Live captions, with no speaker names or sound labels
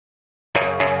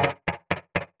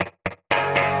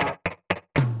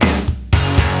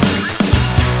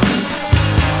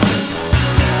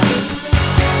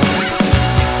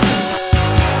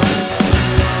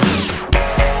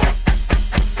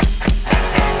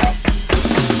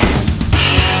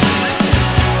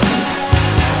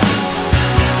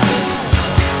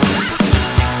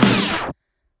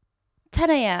10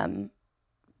 a.m.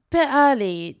 Bit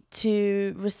early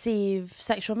to receive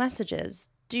sexual messages.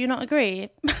 Do you not agree?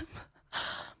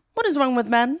 What is wrong with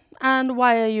men? And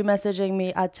why are you messaging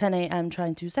me at 10 a.m.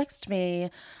 trying to sext me?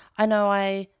 I know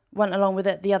I went along with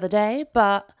it the other day,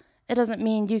 but it doesn't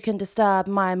mean you can disturb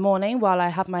my morning while I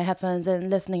have my headphones in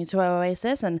listening to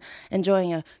Oasis and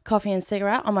enjoying a coffee and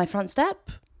cigarette on my front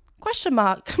step? Question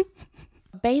mark.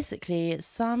 Basically,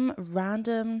 some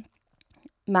random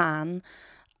man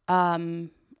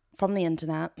from the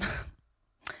internet,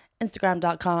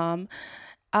 Instagram.com,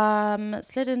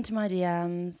 slid into my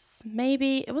DMs.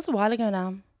 Maybe it was a while ago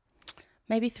now,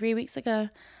 maybe 3 weeks ago,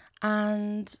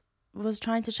 and was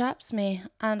trying to chaps me.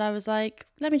 And I was like,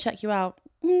 let me check you out.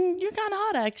 You're kind of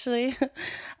hot, actually.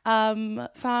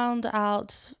 Found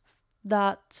out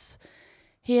that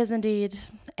he is indeed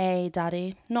a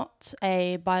daddy, not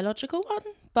a biological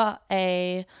one, but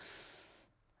a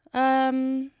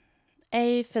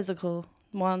physical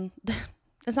one.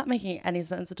 Is that making any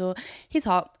sense at all? He's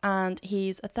hot and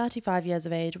he's 35 years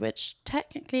of age, which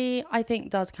technically I think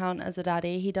does count as a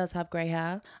daddy. He does have grey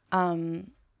hair.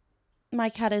 My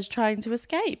cat is trying to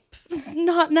escape.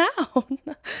 Not now.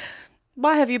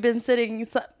 Why have you been sitting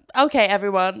okay,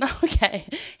 everyone. Okay.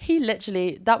 He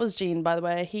literally, that was Jean, by the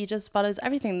way. He just follows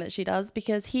everything that she does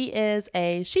because he is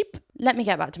a sheep. Let me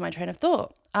get back to my train of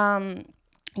thought.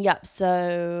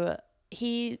 So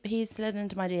he slid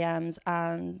into my DMs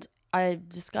and I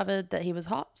discovered that he was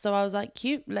hot. So I was like,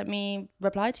 cute, let me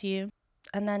reply to you.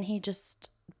 And then he just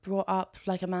brought up,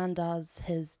 like a man does,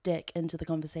 his dick into the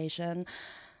conversation.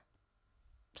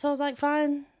 So I was like,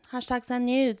 fine, hashtag send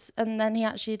nudes. And then he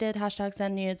actually did hashtag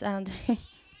send nudes and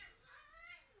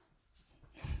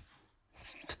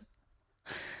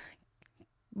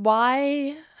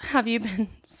why have you been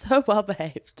so well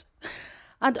behaved?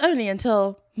 And only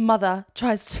until mother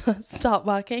tries to start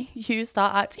working, you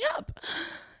start acting up.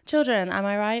 Children, am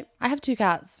I right? I have 2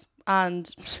 cats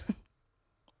and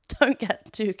don't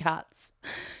get 2 cats.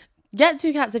 Get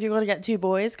 2 cats if you're going to get 2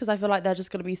 boys because I feel like they're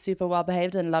just going to be super well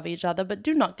behaved and love each other. But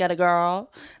do not get a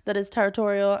girl that is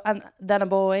territorial and then a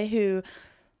boy who,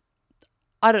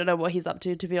 I don't know what he's up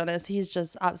to be honest. He's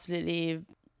just absolutely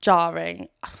jarring.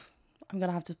 I'm going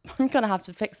to have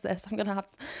to fix this. I'm going to have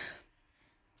to...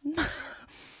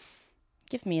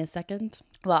 Give me a second.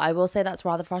 Well, I will say that's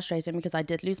rather frustrating because I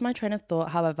did lose my train of thought.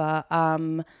 However,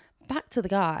 back to the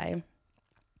guy.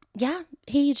 Yeah,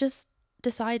 he just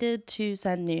decided to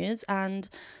send nudes and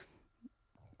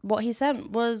what he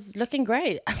sent was looking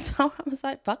great. So I was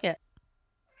like, fuck it.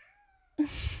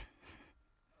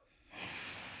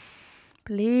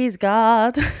 Please,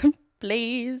 God.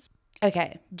 Please.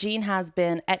 Okay, Jean has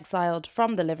been exiled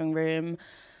from the living room.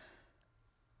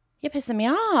 You're pissing me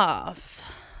off.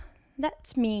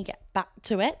 Let me get back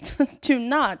to it. Do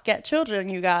not get children,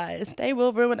 you guys. They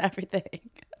will ruin everything.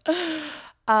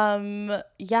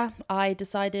 I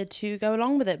decided to go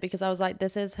along with it because I was like,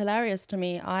 this is hilarious to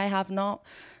me. I have not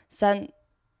sent...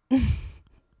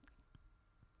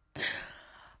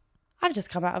 I've just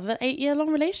come out of an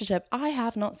 8-year-long relationship. I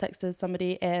have not sexted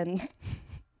somebody in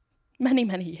many,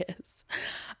 many years.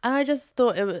 And I just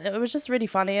thought it was just really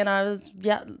funny. And I was,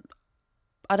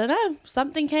 I don't know,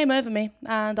 something came over me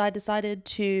and I decided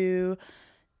to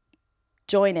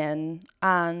join in.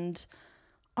 And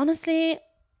honestly,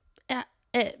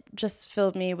 it just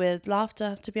filled me with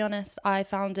laughter, to be honest. I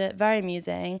found it very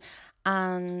amusing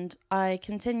and I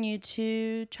continued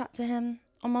to chat to him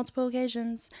on multiple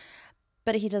occasions.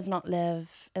 But he does not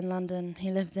live in London.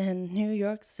 He lives in New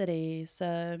York City.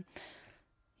 So,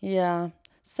 yeah,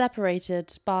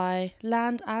 separated by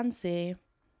land and sea.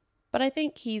 But I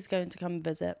think he's going to come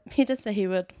visit. He did say he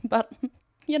would, but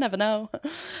you never know.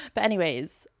 But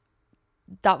anyways,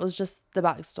 that was just the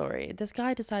backstory. This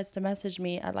guy decides to message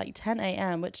me at like 10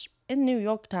 a.m., which in New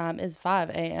York time is 5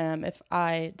 a.m. if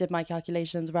I did my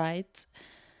calculations right.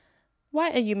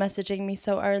 Why are you messaging me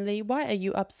so early? Why are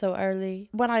you up so early?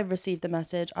 When I received the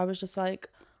message, I was just like,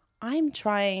 I'm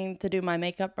trying to do my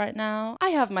makeup right now. I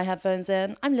have my headphones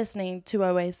in. I'm listening to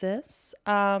Oasis.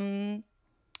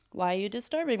 Why are you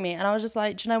disturbing me? And I was just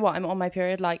like, do you know what? I'm on my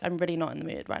period. Like, I'm really not in the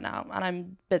mood right now and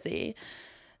I'm busy.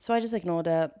 So I just ignored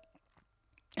it.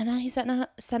 And then he sent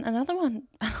another one.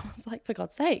 And I was like, for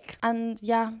God's sake. And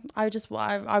yeah, I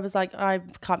was like, I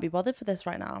can't be bothered for this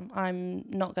right now. I'm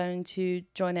not going to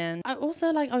join in. I was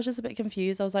just a bit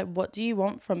confused. I was like, what do you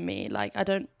want from me? Like, I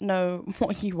don't know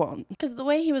what you want. Because the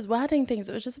way he was wording things,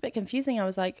 it was just a bit confusing. I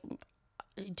was like,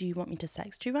 do you want me to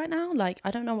sext you right now? Like,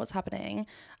 I don't know what's happening.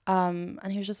 And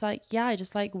he was just like, yeah, I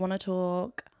just like want to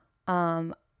talk.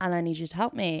 And I need you to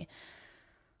help me.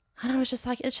 And I was just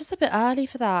like, it's just a bit early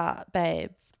for that,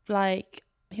 babe. Like,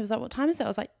 he was like, what time is it? I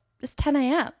was like, it's 10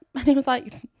 a.m. And he was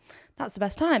like, that's the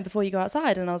best time before you go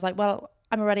outside. And I was like, well,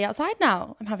 I'm already outside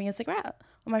now. I'm having a cigarette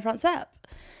on my front step.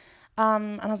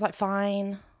 And I was like,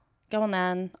 fine, go on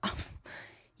then.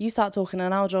 You start talking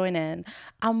and I'll join in.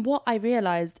 And what I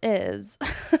realized is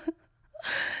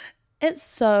it's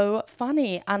so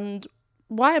funny. And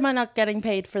why am I not getting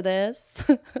paid for this?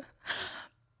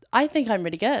 I think I'm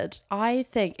really good. I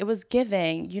think it was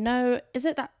giving, is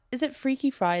it Freaky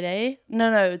Friday?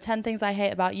 No, 10 Things I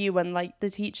Hate About You, when like the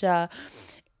teacher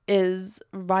is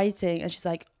writing and she's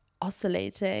like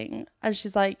oscillating and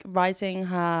she's like writing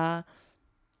her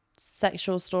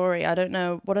sexual story. I don't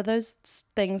know. What are those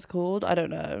things called? I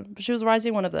don't know. But she was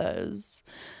writing one of those.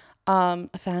 A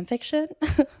fan fiction.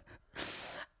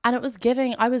 And I was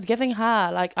giving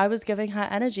her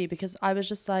energy because I was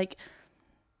just like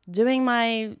doing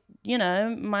my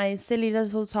silly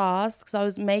little tasks. I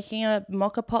was making a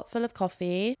mocha pot full of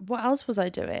coffee. What else was I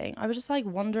doing? I was just like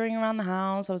wandering around the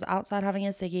house. I was outside having a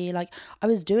ciggy. Like I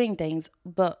was doing things,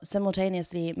 but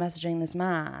simultaneously messaging this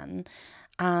man.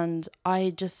 And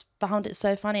I just found it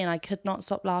so funny and I could not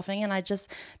stop laughing. And do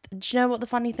you know what the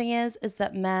funny thing is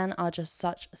that men are just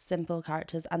such simple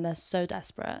characters and they're so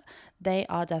desperate. They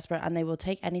are desperate and they will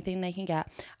take anything they can get.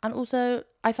 And also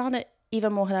I found it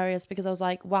even more hilarious because I was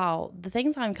like, wow, the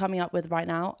things I'm coming up with right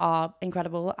now are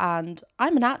incredible and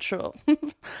I'm a natural.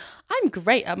 I'm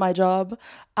great at my job.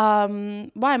 Why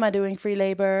am I doing free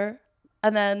labor?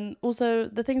 And then also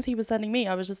the things he was sending me,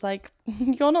 I was just like,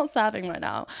 you're not serving right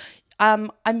now.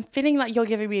 I'm feeling like you're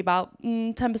giving me about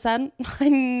 10%. I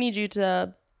need you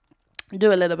to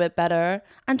do a little bit better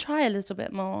and try a little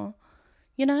bit more.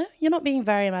 You're not being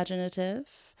very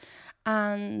imaginative.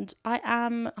 And I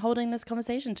am holding this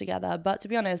conversation together. But to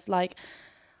be honest, like,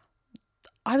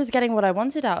 I was getting what I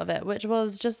wanted out of it, which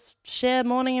was just sheer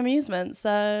morning amusement.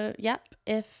 So, yep,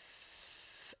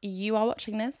 if you are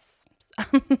watching this,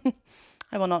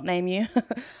 I will not name you,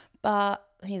 but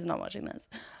he's not watching this.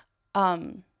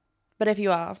 But if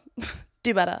you are,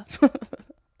 do better.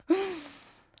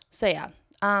 So yeah,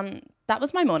 that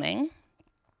was my morning.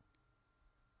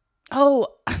 Oh,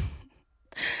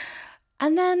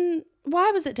 and then why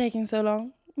was it taking so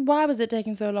long? I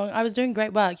was doing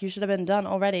great work. You should have been done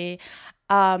already.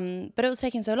 But it was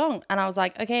taking so long. And I was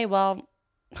like, okay, well,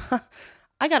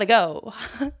 I gotta go.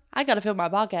 I gotta film my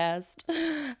podcast.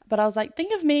 But I was like,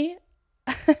 think of me.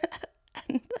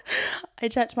 And I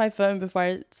checked my phone before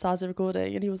I started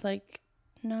recording and he was like,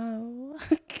 no.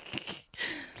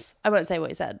 I won't say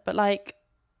what he said, but like,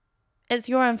 it's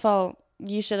your own fault.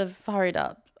 You should have hurried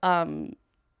up. I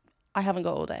haven't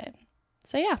got all day.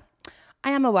 So yeah,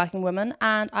 I am a working woman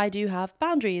and I do have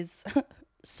boundaries.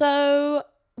 So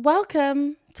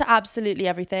welcome to Absolutely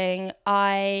Everything.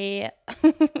 I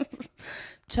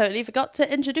totally forgot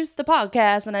to introduce the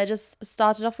podcast and I just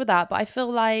started off with that. But I feel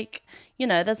like,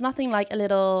 there's nothing like a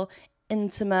little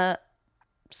intimate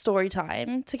story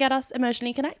time to get us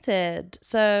emotionally connected.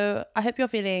 So I hope you're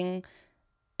feeling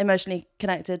emotionally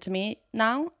connected to me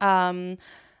now.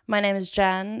 My name is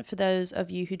Jen, for those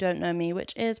of you who don't know me,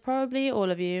 which is probably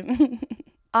all of you.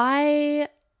 I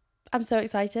am so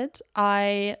excited.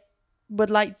 I would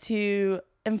like to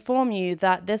inform you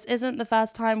that this isn't the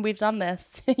first time we've done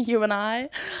this, you and I.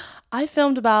 I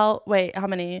filmed how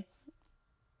many?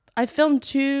 I filmed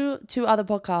two other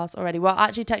podcasts already. Well,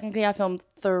 actually, technically, I filmed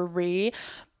 3,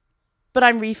 but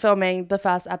I'm refilming the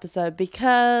first episode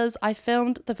because I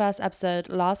filmed the first episode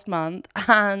last month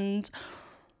and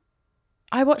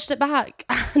I watched it back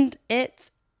and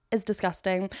it is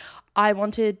disgusting. I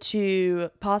wanted to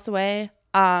pass away.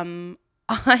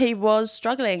 I was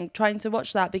struggling trying to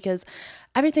watch that because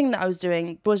everything that I was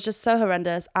doing was just so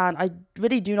horrendous and I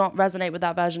really do not resonate with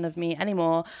that version of me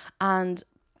anymore. And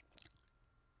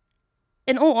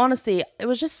in all honesty, it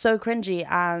was just so cringy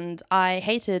and I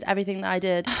hated everything that I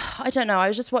did. I don't know. I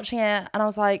was just watching it and I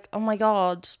was like, oh my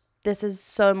God, this is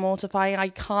so mortifying. I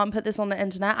can't put this on the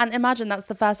internet. And imagine that's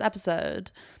the first episode.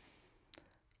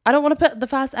 I don't want to put the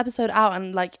first episode out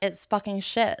and like it's fucking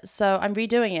shit. So I'm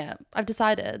redoing it. I've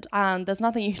decided and there's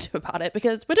nothing you can do about it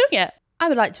because we're doing it. I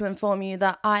would like to inform you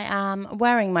that I am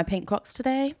wearing my pink Crocs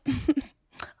today.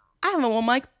 I haven't worn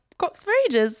my Crocs for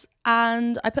ages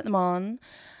and I put them on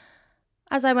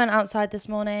as I went outside this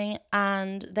morning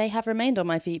and they have remained on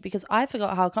my feet because I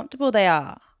forgot how comfortable they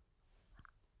are.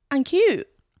 And cute.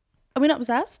 Are we not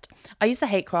obsessed? I used to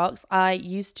hate Crocs. I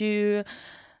used to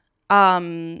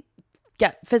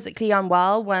get physically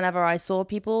unwell whenever I saw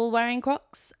people wearing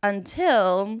Crocs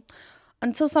until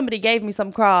somebody gave me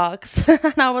some Crocs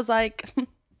and I was like,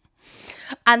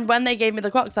 and when they gave me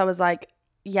the Crocs, I was like,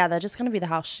 yeah, they're just going to be the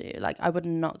house shoe. Like, I would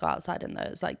not go outside in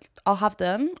those. Like, I'll have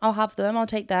them, I'll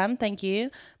take them, thank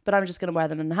you. But I'm just going to wear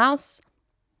them in the house,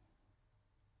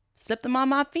 slip them on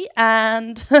my feet,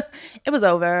 and it was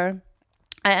over.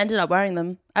 I ended up wearing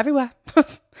them everywhere.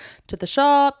 To the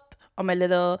shop, on my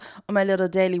little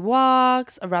daily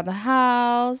walks around the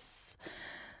house.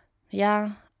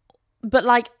 Yeah. But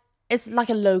like, it's like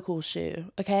a local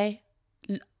shoe, okay?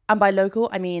 And by local,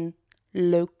 I mean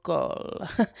local.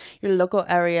 Your local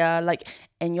area, like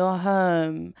in your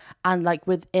home and like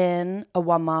within a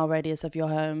 1 mile radius of your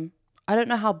home. I don't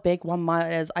know how big 1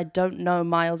 mile is. I don't know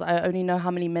miles. I only know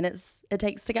how many minutes it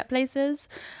takes to get places.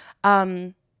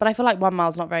 But I feel like 1 mile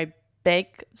is not very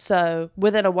big. So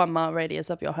within a 1 mile radius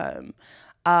of your home.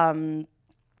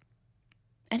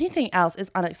 Anything else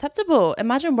is unacceptable.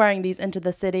 Imagine wearing these into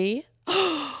the city.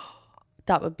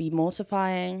 That would be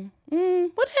mortifying.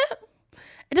 Would it?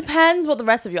 It depends what the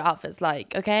rest of your outfit's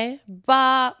like, okay?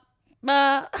 But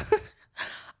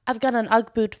I've got an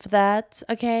Ugg boot for that,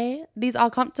 okay? These are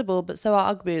comfortable, but so are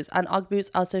Ugg boots. And Ugg boots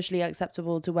are socially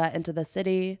acceptable to wear into the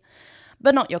city,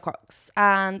 but not your Crocs.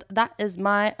 And that is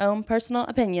my own personal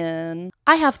opinion.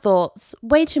 I have thoughts,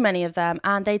 way too many of them,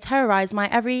 and they terrorize my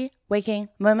every waking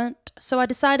moment. So I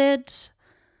decided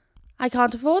I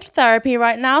can't afford therapy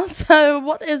right now. So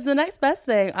what is the next best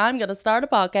thing? I'm going to start a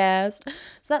podcast.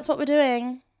 So that's what we're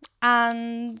doing.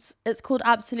 And it's called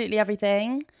Absolutely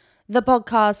Everything. The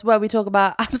podcast where we talk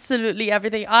about absolutely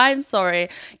everything. I'm sorry.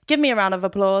 Give me a round of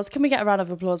applause. Can we get a round of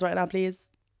applause right now,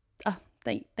 please?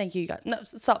 Thank you guys. No,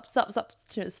 stop.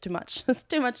 It's too much. It's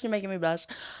too much. You're making me blush.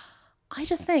 I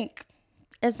just think,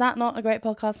 is that not a great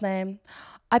podcast name?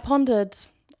 I pondered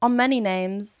on many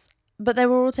names, but they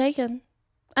were all taken.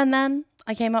 And then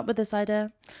I came up with this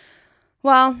idea.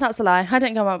 Well, that's a lie. I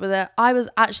didn't come up with it. I was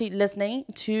actually listening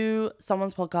to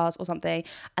someone's podcast or something,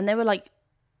 and they were like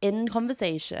in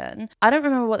conversation. I don't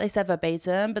remember what they said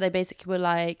verbatim, but they basically were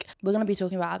like, we're going to be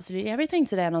talking about absolutely everything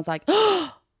today. And I was like,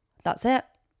 oh, that's it.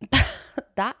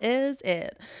 That is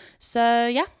it. So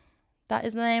yeah, that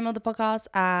is the name of the podcast,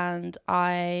 and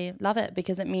I love it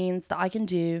because it means that I can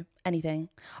do anything.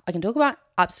 I can talk about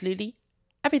absolutely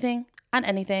everything and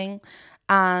anything,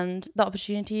 and the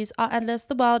opportunities are endless.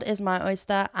 The world is my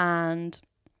oyster, and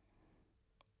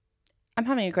I'm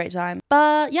having a great time.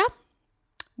 But yeah,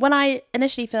 when I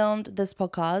initially filmed this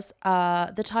podcast,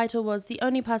 the title was The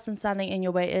Only Person Standing in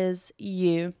Your Way Is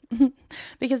You.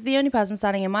 Because the only person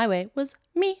standing in my way was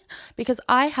me. Because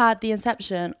I had the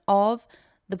inception of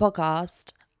the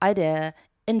podcast idea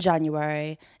in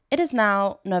January. It is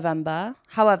now November.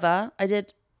 However, I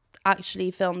did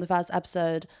actually film the first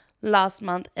episode last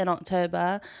month in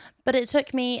October. But it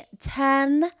took me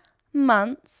 10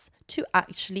 months to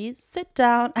actually sit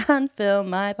down and film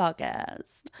my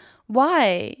podcast.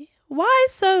 Why? Why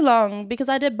so long? Because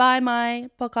I did buy my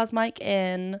podcast mic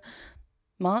in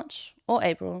March or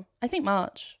April. I think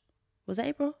March. Was it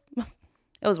April?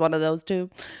 It was one of those two.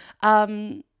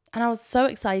 And I was so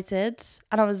excited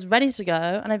and I was ready to go.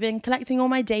 And I've been collecting all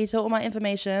my data, all my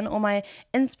information, all my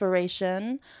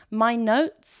inspiration, my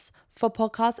notes for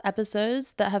podcast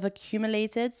episodes that have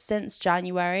accumulated since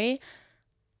January.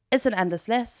 It's an endless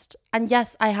list. And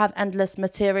yes, I have endless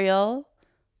material.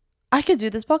 I could do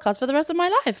this podcast for the rest of my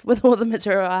life with all the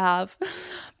material I have.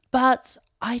 But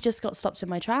I just got stopped in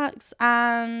my tracks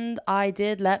and I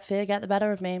did let fear get the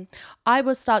better of me. I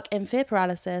was stuck in fear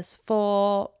paralysis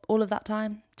for all of that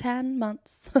time, 10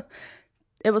 months.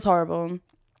 It was horrible.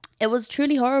 It was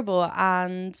truly horrible.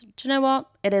 And do you know what?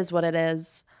 It is what it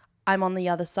is. I'm on the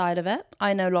other side of it.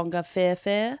 I no longer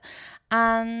fear.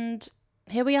 And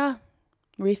here we are,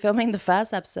 refilming the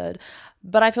first episode.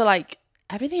 But I feel like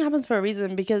everything happens for a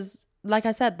reason because, like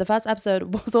I said, the first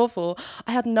episode was awful.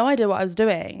 I had no idea what I was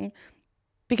doing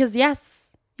because,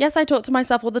 yes, I talk to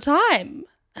myself all the time.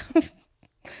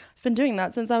 I've been doing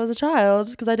that since I was a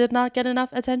child because I did not get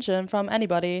enough attention from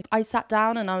anybody. I sat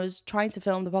down and I was trying to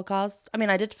film the podcast. I mean,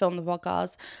 I did film the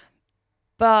podcast,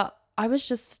 but I was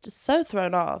just so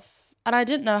thrown off and I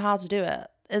didn't know how to do it.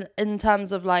 In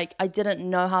terms of like, I didn't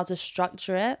know how to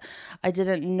structure it. I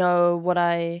didn't know what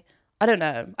I don't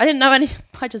know. I didn't know anything.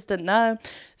 I just didn't know.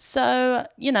 So,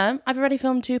 I've already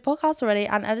filmed 2 podcasts already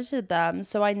and edited them.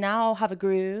 So I now have a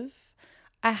groove.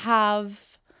 I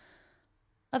have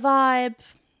a vibe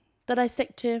that I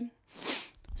stick to.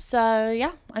 So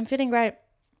yeah, I'm feeling great.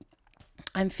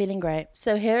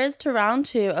 So here is to round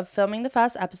 2 of filming the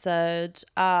first episode.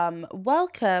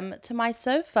 Welcome to my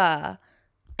sofa.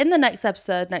 In the next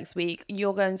episode next week,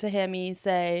 you're going to hear me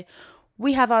say,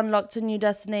 we have unlocked a new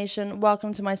destination.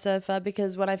 Welcome to my sofa.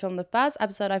 Because when I filmed the first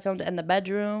episode, I filmed it in the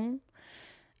bedroom.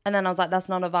 And then I was like, that's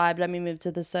not a vibe. Let me move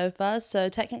to the sofa. So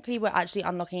technically, we're actually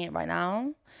unlocking it right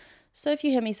now. So if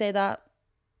you hear me say that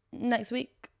next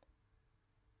week,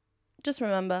 just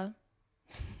remember.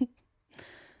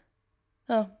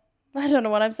 Oh, I don't know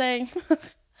what I'm saying.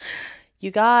 You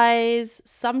guys,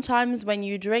 sometimes when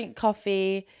you drink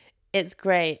coffee, it's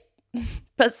great.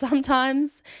 But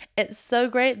sometimes it's so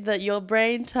great that your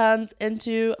brain turns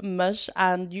into mush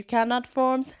and you cannot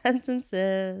form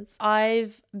sentences.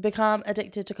 I've become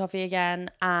addicted to coffee again,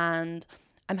 and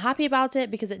I'm happy about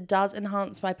it because it does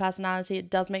enhance my personality. It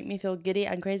does make me feel giddy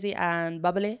and crazy and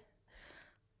bubbly.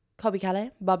 Colby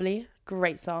Calais, Bubbly,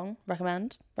 great song.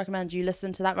 Recommend you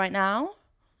listen to that right now.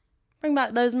 Bring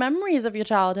back those memories of your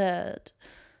childhood.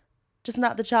 Just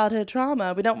not the childhood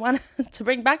trauma. We don't want to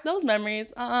bring back those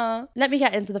memories. Let me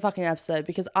get into the fucking episode,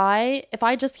 because if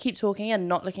I just keep talking and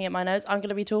not looking at my notes, I'm going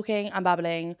to be talking and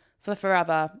babbling for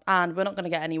forever, and we're not going to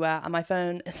get anywhere, and my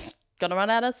phone is going to run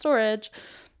out of storage.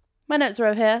 My notes are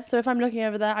over here, so if I'm looking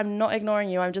over there, I'm not ignoring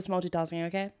you. I'm just multitasking,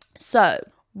 okay? So,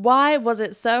 why was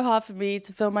it so hard for me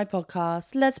to film my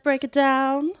podcast? Let's break it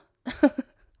down.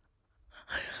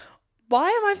 Why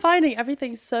am I finding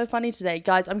everything so funny today?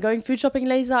 Guys, I'm going food shopping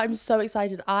later. I'm so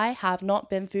excited. I have not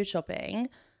been food shopping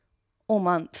all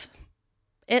month.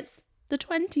 It's the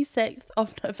 26th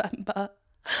of November.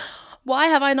 Why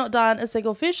have I not done a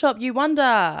single food shop, you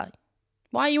wonder?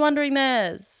 Why are you wondering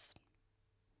this?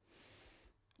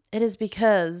 It is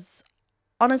because,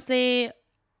 honestly,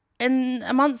 in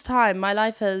a month's time, my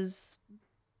life has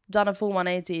done a full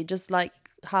 180, just like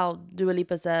how Dua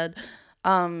Lipa said,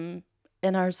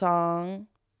 in her song.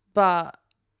 But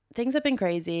things have been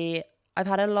crazy. I've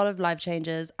had a lot of life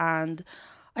changes, and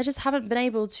I just haven't been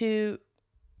able to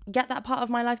get that part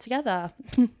of my life together.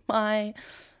 my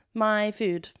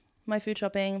food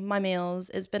shopping, my meals.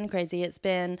 It's been crazy. It's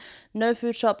been no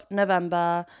food shop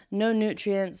November, no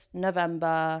nutrients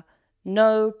November,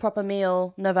 no proper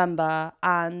meal November,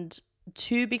 and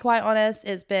to be quite honest,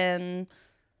 it's been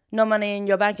no money in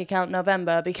your bank account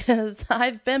November, because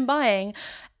I've been buying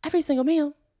every single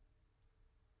meal.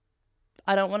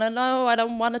 I don't want to know. I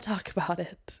don't want to talk about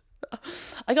it.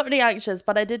 I got really anxious,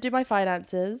 but I did do my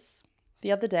finances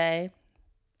the other day,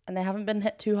 and they haven't been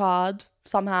hit too hard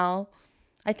somehow.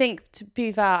 I think, to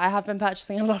be fair, I have been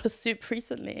purchasing a lot of soup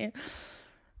recently.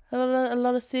 A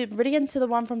lot of soup. Really into the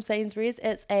one from Sainsbury's.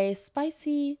 It's a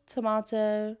spicy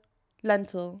tomato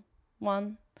lentil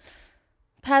one,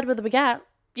 paired with a baguette.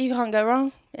 You can't go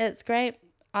wrong. It's great.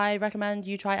 I recommend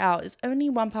you try it out. It's only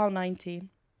 £1.90.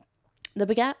 The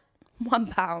baguette,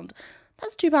 £1.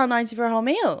 That's £2.90 for a whole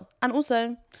meal. And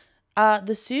also,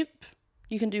 the soup,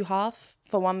 you can do half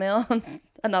for one meal and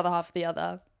another half for the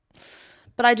other.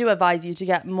 But I do advise you to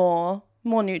get more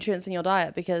nutrients in your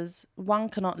diet, because one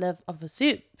cannot live off of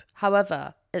soup.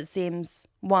 However, it seems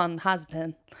one has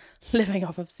been living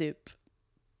off of soup.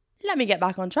 Let me get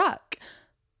back on track.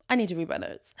 I need to read my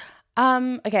notes.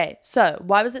 Okay, so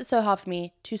why was it so hard for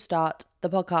me to start the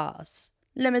podcast?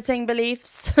 Limiting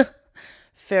beliefs,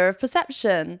 fear of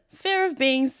perception, fear of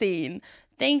being seen,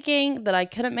 thinking that I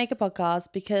couldn't make a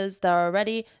podcast because there are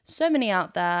already so many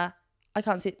out there. I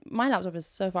can't see, my laptop is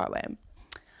so far away.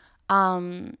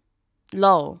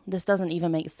 Lol, this doesn't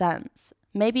even make sense.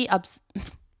 Maybe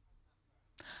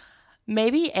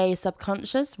a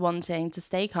subconscious wanting to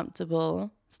stay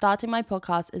comfortable. Starting my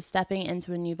podcast is stepping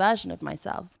into a new version of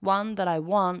myself, one that I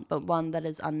want, but one that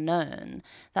is unknown.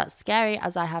 That's scary,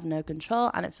 as I have no control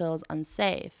and it feels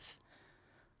unsafe.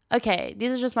 Okay,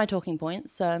 these are just my talking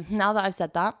points. So now that I've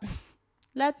said that,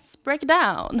 let's break it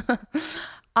down.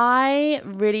 I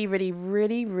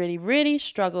really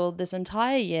struggled this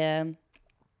entire year,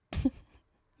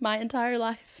 my entire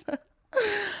life.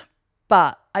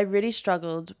 But I really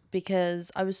struggled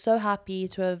because I was so happy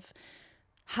to have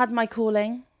had my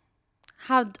calling,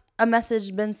 had a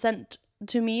message been sent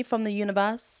to me from the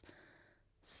universe.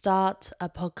 Start a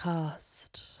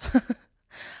podcast.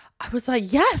 I was like,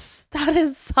 yes, that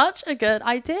is such a good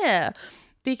idea,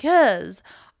 because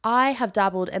I have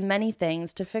dabbled in many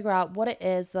things to figure out what it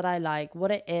is that I like,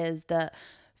 what it is that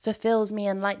fulfills me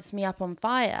and lights me up on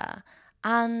fire.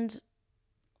 And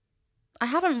I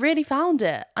haven't really found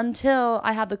it until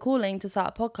I had the calling to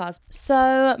start a podcast.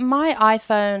 So my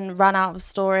iPhone ran out of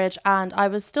storage and I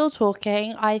was still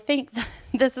talking. I think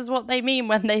this is what they mean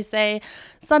when they say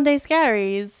Sunday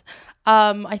Scaries.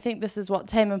 I think this is what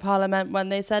Tame Impala meant when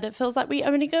they said it feels like we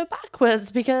only go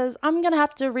backwards, because I'm going to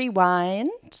have to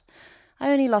rewind. I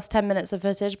only lost 10 minutes of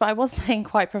footage, but I was saying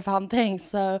quite profound things.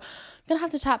 So I'm going to have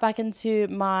to tap back into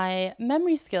my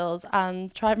memory skills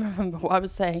and try and remember what I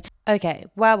was saying. Okay,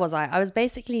 where was I? I was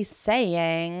basically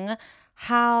saying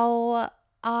how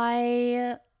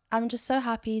I I'm just so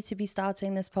happy to be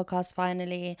starting this podcast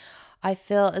finally. I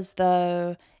feel as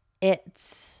though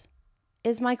it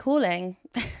is my calling.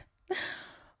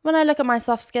 When I look at my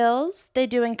soft skills, they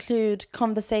do include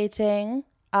conversating,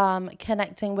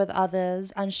 connecting with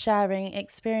others, and sharing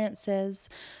experiences.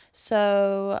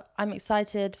 So I'm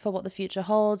excited for what the future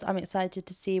holds. I'm excited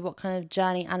to see what kind of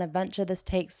journey and adventure this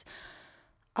takes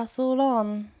us all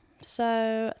on.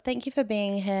 So thank you for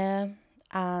being here,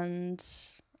 and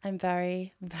I'm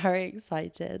very, very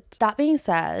excited. That being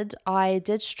said, I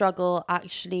did struggle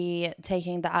actually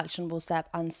taking the actionable step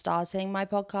and starting my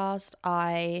podcast.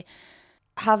 I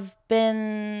have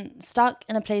been stuck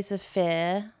in a place of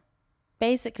fear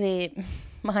basically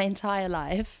my entire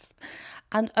life.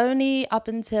 And only up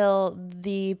until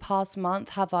the past month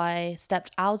have I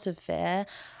stepped out of fear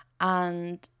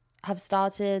and have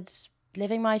started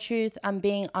living my truth and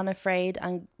being unafraid,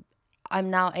 and I'm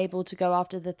now able to go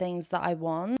after the things that I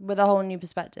want with a whole new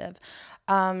perspective.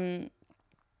 I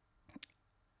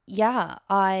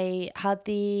had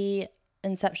the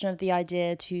inception of the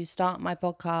idea to start my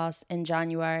podcast in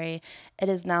January. It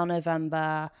is now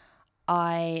November.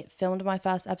 I filmed my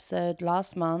first episode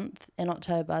last month in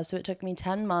October, so it took me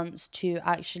 10 months to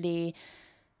actually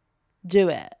do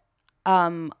it.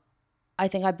 I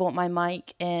think I bought my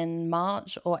mic in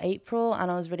March or April,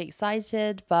 and I was really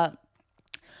excited, but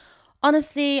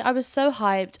honestly, I was so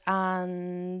hyped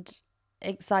and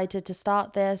excited to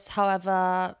start this.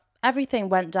 However, everything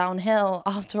went downhill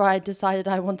after I decided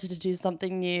I wanted to do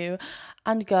something new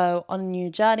and go on a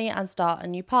new journey and start a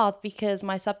new path, because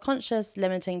my subconscious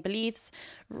limiting beliefs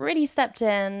really stepped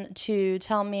in to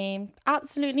tell me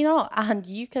absolutely not, and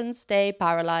you can stay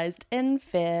paralyzed in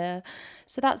fear.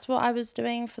 So that's what I was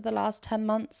doing for the last 10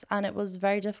 months, and it was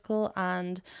very difficult,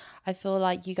 and I feel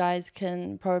like you guys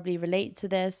can probably relate to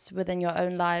this within your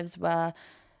own lives, where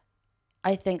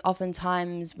I think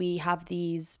oftentimes we have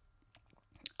these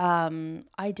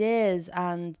ideas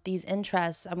and these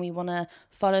interests, and we want to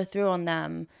follow through on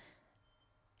them,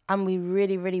 and we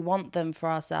really, really want them for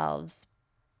ourselves,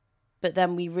 but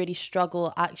then we really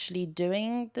struggle actually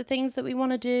doing the things that we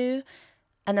want to do,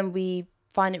 and then we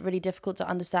find it really difficult to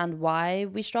understand why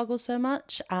we struggle so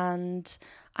much. And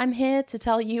I'm here to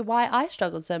tell you why I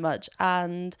struggle so much,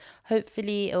 and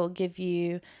hopefully it will give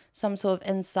you some sort of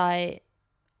insight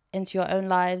into your own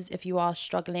lives if you are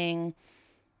struggling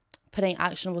putting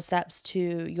actionable steps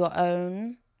to your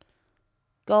own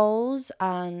goals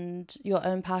and your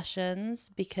own passions,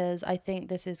 because I think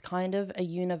this is kind of a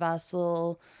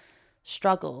universal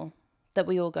struggle that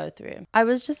we all go through. I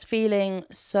was just feeling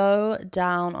so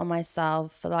down on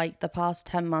myself for like the past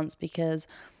 10 months because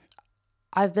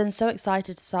I've been so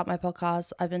excited to start my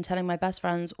podcast. I've been telling my best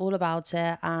friends all about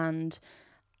it and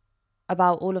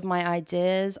about all of my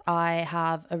ideas. I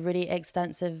have a really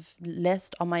extensive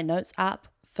list on my notes app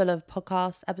full of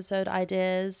podcast episode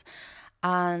ideas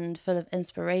and full of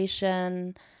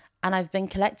inspiration. And I've been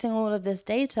collecting all of this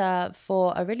data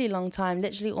for a really long time,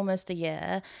 literally almost a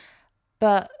year.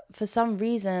 But for some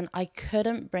reason, I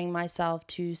couldn't bring myself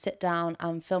to sit down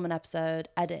and film an episode,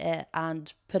 edit it,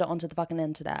 and put it onto the fucking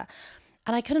internet.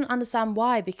 And I couldn't understand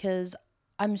why, because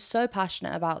I'm so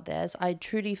passionate about this. I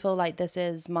truly feel like this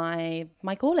is my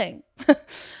calling.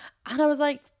 And I was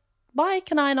like, why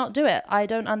can I not do it? I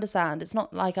don't understand. It's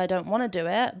not like I don't want to do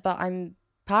it, but I'm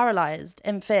paralyzed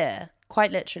in fear,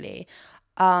 quite literally.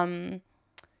 And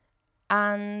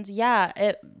yeah,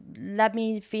 it led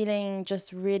me feeling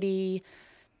just really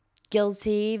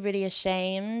guilty, really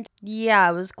ashamed.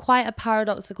 Yeah, it was quite a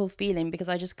paradoxical feeling because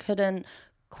I just couldn't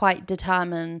quite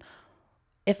determine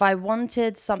if I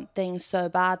wanted something so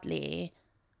badly,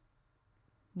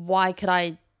 why could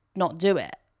I not do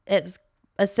it? It's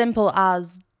as simple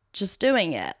as just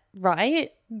doing it,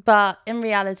 right? But in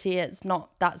reality, it's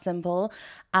not that simple.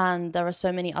 And there are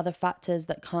so many other factors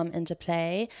that come into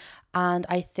play. And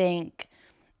I think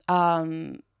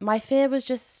my fear was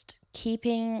just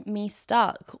keeping me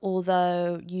stuck,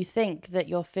 although you think that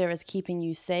your fear is keeping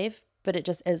you safe, but it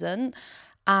just isn't.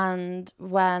 And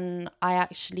when I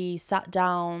actually sat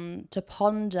down to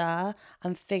ponder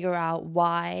and figure out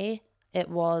why it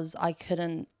was I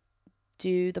couldn't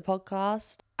do the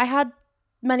podcast, I had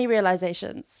many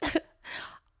realizations.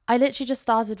 I literally just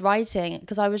started writing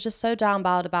because I was just so down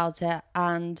bad about it,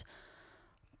 and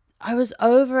I was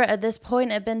over it at this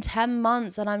point. It had been 10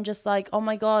 months and I'm just like, oh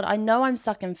my God, I know I'm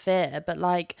stuck in fear, but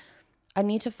like I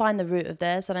need to find the root of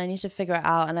this and I need to figure it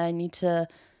out, and I need to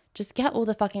just get all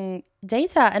the fucking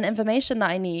data and information that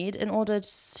I need in order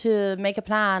to make a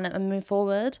plan and move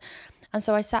forward. And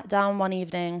so I sat down one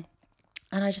evening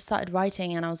and I just started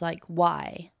writing, and I was like,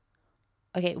 why?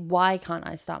 okay, why can't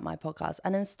I start my podcast?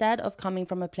 And instead of coming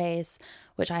from a place,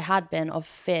 which I had been, of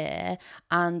fear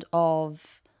and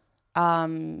of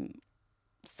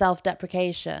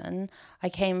self-deprecation, I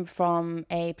came from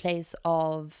a place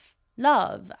of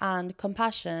love and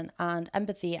compassion and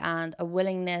empathy and a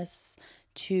willingness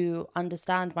to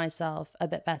understand myself a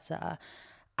bit better.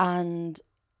 And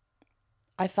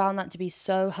I found that to be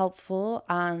so helpful,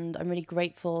 and I'm really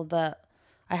grateful that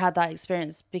I had that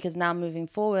experience, because now moving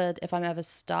forward, if I'm ever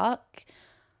stuck,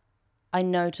 I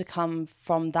know to come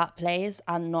from that place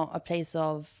and not a place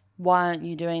of, why aren't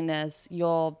you doing this?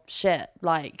 You're shit.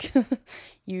 Like,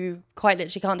 you quite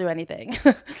literally can't do anything.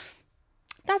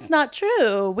 That's not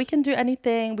true. We can do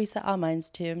anything we set our minds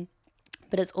to.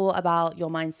 But it's all about your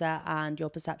mindset and your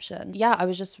perception. Yeah, I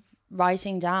was just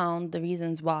writing down the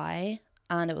reasons why.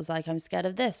 And it was like, I'm scared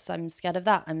of this. I'm scared of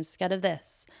that. I'm scared of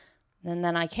this. And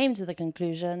then I came to the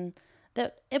conclusion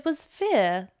that it was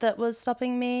fear that was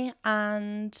stopping me.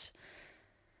 And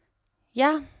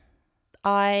yeah,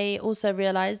 I also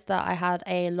realized that I had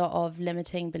a lot of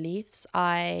limiting beliefs.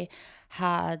 I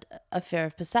had a fear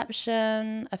of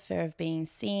perception, a fear of being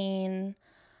seen,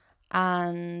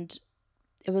 and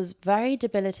it was very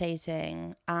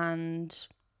debilitating, and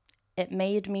it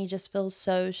made me just feel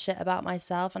so shit about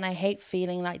myself, and I hate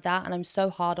feeling like that, and I'm so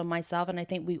hard on myself, and I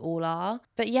think we all are.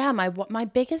 But yeah, my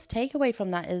biggest takeaway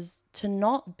from that is to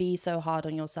not be so hard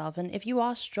on yourself. And if you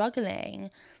are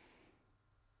struggling,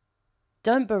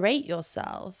 don't berate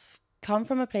yourself. Come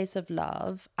from a place of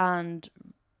love and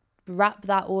wrap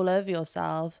that all over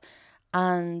yourself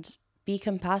and be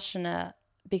compassionate,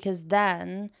 because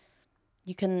then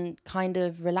you can kind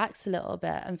of relax a little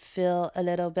bit and feel a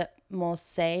little bit more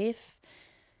safe,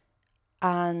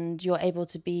 and you're able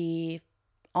to be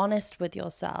honest with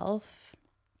yourself,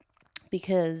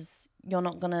 because you're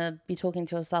not going to be talking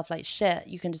to yourself like shit.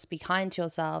 You can just be kind to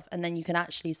yourself, and then you can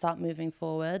actually start moving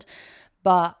forward.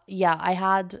 But yeah, I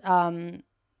had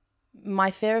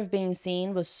my fear of being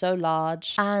seen was so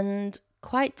large and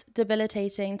quite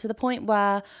debilitating, to the point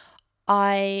where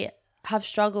I have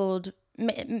struggled.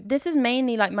 This is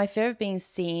mainly like, my fear of being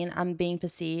seen and being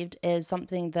perceived is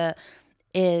something that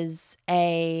is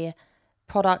a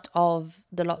product of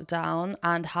the lockdown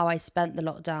and how I spent the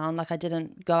lockdown. Like, I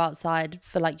didn't go outside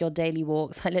for like your daily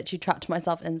walks. I literally trapped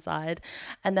myself inside.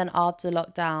 And then after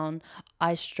lockdown,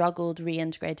 I struggled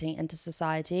reintegrating into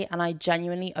society, and I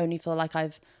genuinely only feel like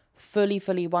I've fully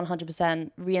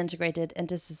 100% reintegrated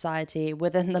into society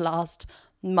within the last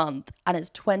month, and it's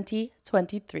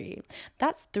 2023.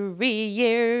 That's 3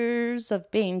 years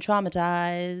of being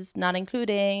traumatized, not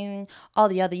including all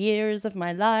the other years of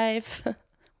my life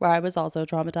where I was also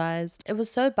traumatized. It was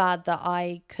so bad that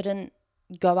I couldn't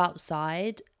go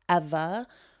outside ever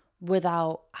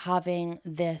without having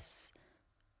this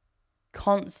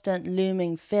constant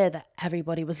looming fear that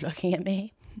everybody was looking at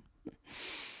me.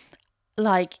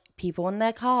 Like, people in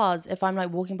their cars, if I'm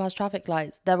like walking past traffic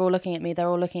lights, they're all looking at me.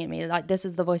 Like, this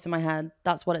is the voice in my head.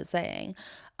 That's what it's saying.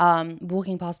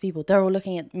 Walking past people, they're all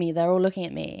looking at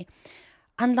me.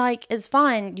 And like, it's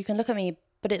fine, you can look at me,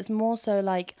 but it's more so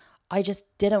like, I just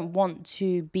didn't want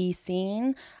to be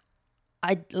seen.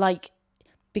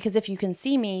 Because if you can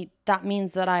see me, that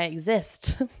means that I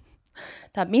exist.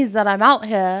 That means that I'm out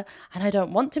here, and I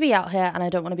don't want to be out here, and I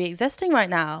don't want to be existing right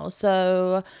now.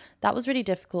 So that was really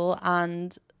difficult.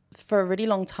 And for a really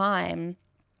long time,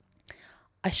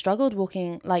 I struggled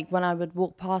walking. Like, when I would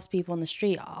walk past people on the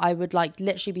street, I would like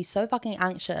literally be so fucking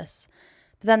anxious.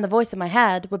 But then the voice in my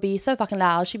head would be so fucking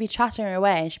loud. She'd be chattering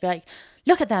away, and she'd be like,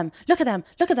 look at them,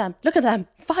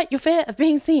 fight your fear of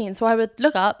being seen. So I would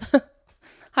look up,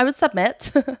 I would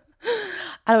submit, and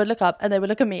I would look up, and they would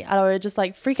look at me, and I would just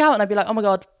like freak out, and I'd be like, oh my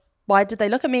God, why did they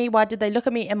look at me? Why did they look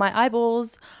at me in my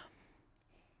eyeballs?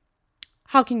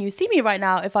 How can you see me right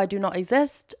now if I do not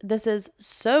exist? This is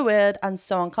so weird and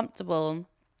so uncomfortable.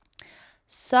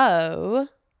 So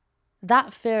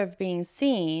that fear of being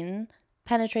seen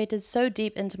penetrated so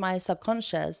deep into my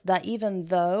subconscious that even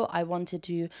though I wanted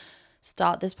to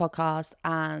start this podcast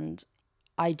and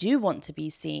I do want to be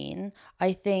seen,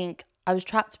 I think I was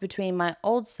trapped between my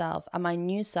old self and my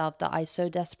new self that I so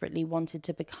desperately wanted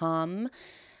to become.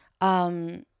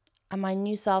 And my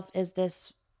new self is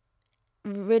this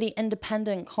really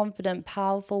independent, confident,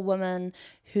 powerful woman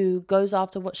who goes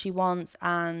after what she wants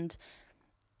and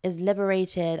is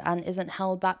liberated and isn't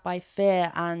held back by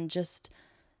fear and just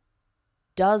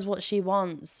does what she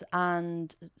wants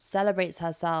and celebrates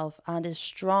herself and is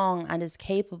strong and is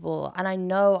capable. And I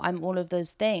know I'm all of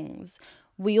those things.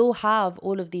 We all have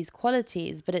all of these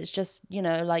qualities, but it's just, you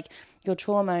know, like your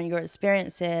trauma and your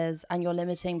experiences and your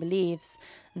limiting beliefs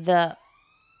that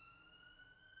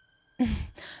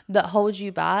that hold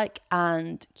you back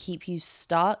and keep you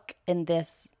stuck in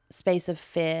this space of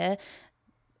fear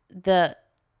that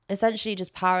essentially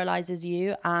just paralyzes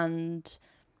you and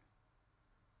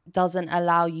doesn't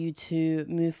allow you to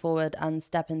move forward and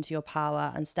step into your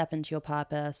power and step into your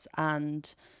purpose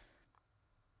and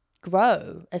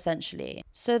grow, essentially.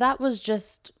 So that was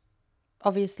just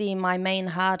obviously my main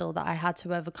hurdle that I had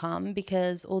to overcome,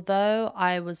 because although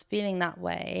I was feeling that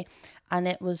way and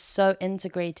it was so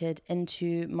integrated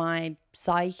into my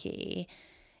psyche,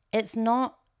 it's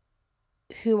not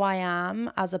who I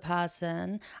am as a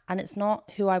person, and it's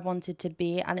not who I wanted to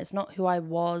be, and it's not who I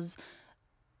was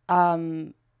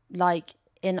like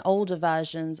in older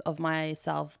versions of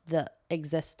myself that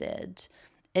existed.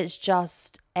 It's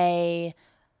just a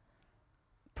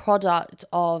product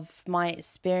of my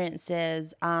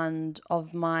experiences and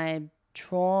of my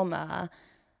trauma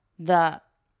that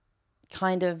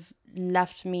kind of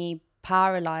left me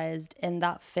paralyzed in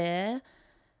that fear.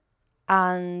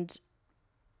 And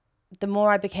the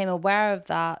more I became aware of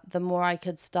that, the more I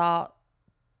could start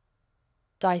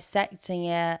dissecting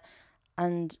it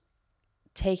and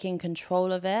taking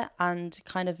control of it and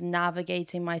kind of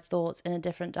navigating my thoughts in a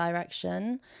different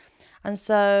direction. And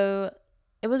so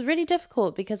it was really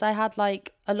difficult because I had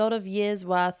like a lot of years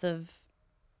worth of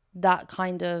that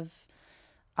kind of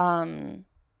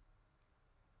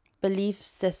belief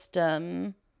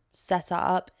system set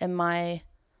up in my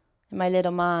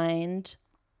little mind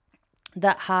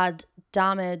that had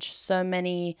damaged so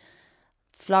many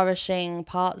flourishing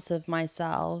parts of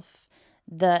myself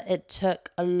that it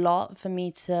took a lot for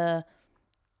me to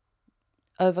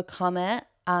overcome it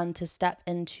and to step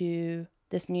into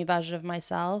this new version of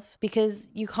myself. Because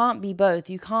you can't be both.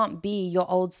 You can't be your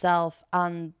old self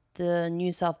and the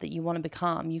new self that you want to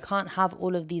become. You can't have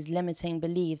all of these limiting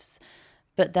beliefs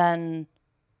but then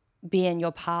be in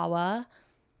your power.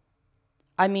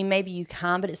 I mean, maybe you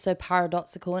can, but it's so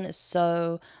paradoxical and it's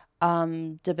so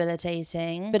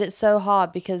debilitating. But it's so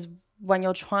hard because when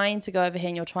you're trying to go over here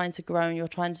and you're trying to grow and you're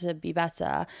trying to be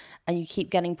better and you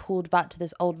keep getting pulled back to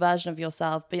this old version of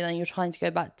yourself, but then you're trying to go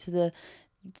back to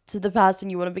the person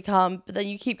you want to become, but then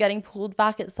you keep getting pulled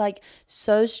back. It's like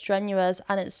so strenuous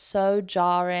and it's so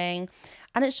jarring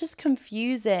and it's just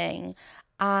confusing.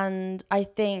 And I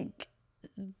think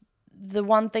the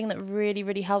one thing that really,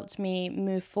 really helped me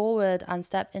move forward and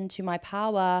step into my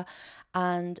power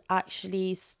and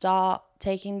actually start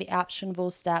taking the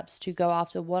actionable steps to go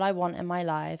after what I want in my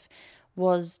life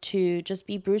was to just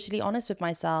be brutally honest with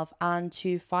myself and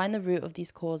to find the root of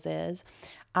these causes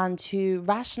and to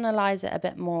rationalize it a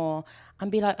bit more and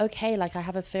be like, okay, like I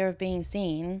have a fear of being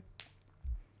seen.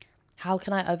 How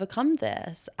can I overcome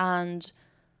this? And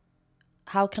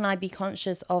how can I be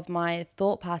conscious of my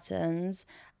thought patterns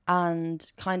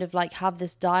and kind of like have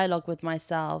this dialogue with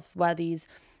myself where these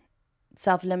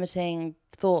self-limiting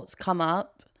thoughts come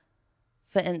up?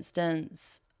 For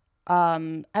instance,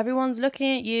 everyone's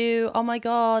looking at you. Oh my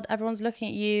God, everyone's looking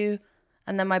at you.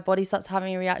 And then my body starts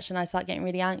having a reaction. I start getting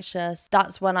really anxious.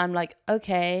 That's when I'm like,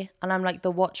 okay. And I'm like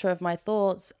the watcher of my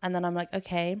thoughts. And then I'm like,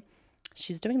 okay,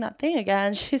 she's doing that thing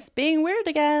again. She's being weird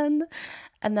again.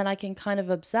 And then I can kind of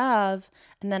observe,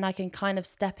 and then I can kind of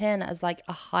step in as like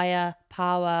a higher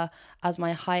power, as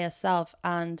my higher self,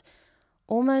 and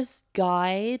almost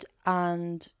guide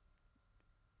and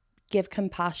give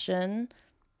compassion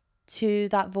to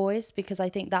that voice, because I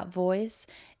think that voice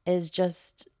is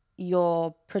just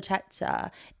your protector.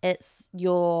 It's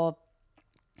your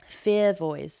fear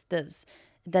voice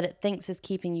that it thinks is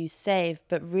keeping you safe,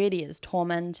 but really it's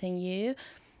tormenting you.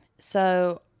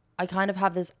 So I kind of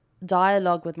have this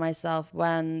dialogue with myself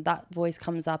when that voice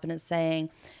comes up and it's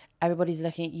saying, everybody's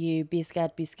looking at you, be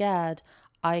scared, be scared.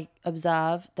 I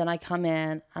observe, then I come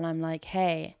in and I'm like,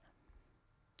 hey,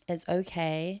 it's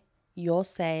okay. You're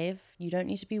safe. You don't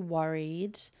need to be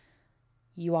worried.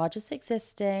 You are just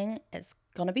existing. It's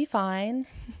gonna be fine.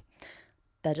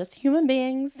 They're just human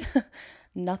beings.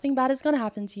 Nothing bad is gonna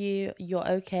happen to you. You're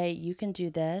okay. You can do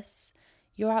this.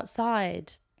 You're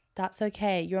outside. That's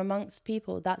okay. You're amongst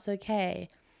people. That's okay.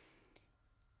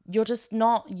 You're just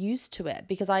not used to it,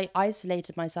 because I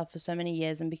isolated myself for so many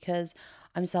years, and because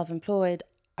I'm self-employed,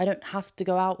 I don't have to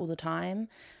go out all the time.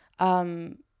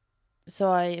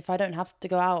 So if I don't have to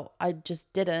go out, I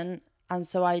just didn't. And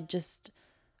so I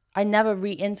never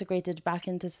reintegrated back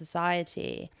into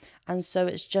society. And so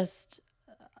it's just,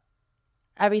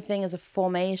 everything is a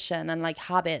formation and like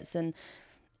habits, and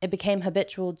it became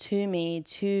habitual to me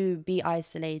to be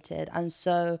isolated. And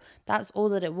so that's all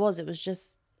that it was. It was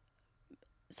just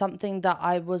something that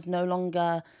I was no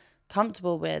longer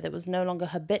comfortable with. It was no longer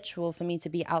habitual for me to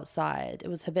be outside. It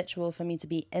was habitual for me to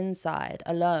be inside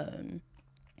alone.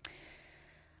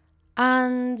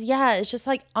 And yeah, it's just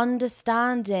like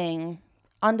understanding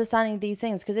these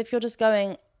things. Because if you're just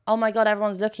going, oh my God,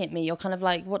 everyone's looking at me, you're kind of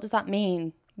like, what does that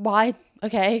mean? Why?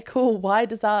 Okay, cool. Why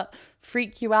does that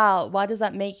freak you out? Why does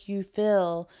that make you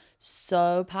feel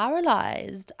so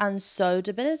paralyzed and so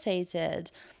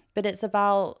debilitated? But it's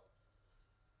about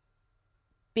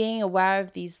being aware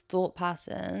of these thought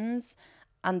patterns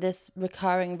and this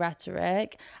recurring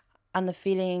rhetoric and the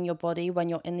feeling in your body when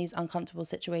you're in these uncomfortable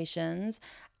situations,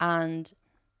 and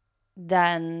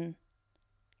then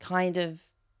kind of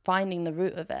finding the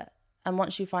root of it. And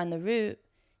once you find the root,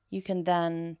 you can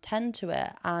then tend to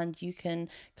it, and you can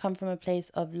come from a place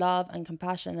of love and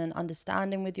compassion and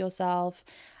understanding with yourself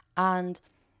and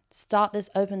start this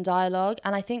open dialogue.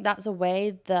 And I think that's a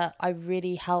way that I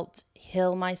really helped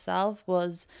heal myself,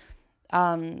 was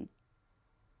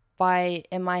by,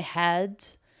 in my head.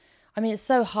 I mean, it's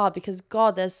so hard because,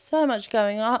 God, there's so much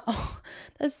going on.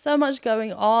 There's so much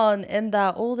going on in there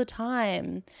all the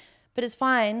time. But it's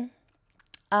fine.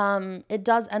 It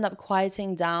does end up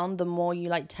quieting down the more you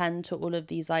like tend to all of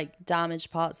these like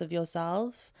damaged parts of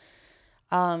yourself.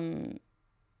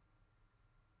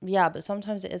 Yeah, but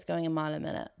sometimes it is going a mile a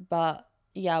minute. But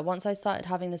yeah, once I started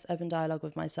having this open dialogue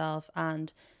with myself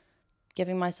and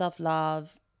giving myself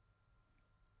love,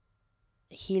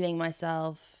 healing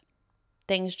myself,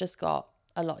 things just got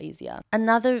a lot easier.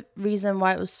 Another reason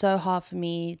why it was so hard for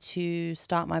me to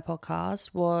start my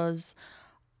podcast was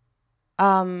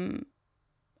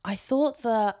I thought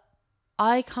that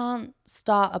I can't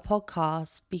start a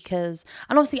podcast because,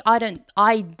 and obviously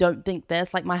I don't think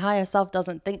this, like my higher self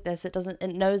doesn't think this. It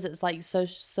knows it's like so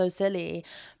silly,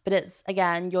 but it's,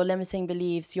 again, your limiting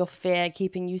beliefs, your fear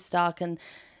keeping you stuck and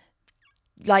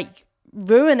like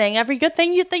ruining every good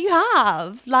thing that you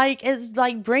have. Like, it's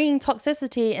like bringing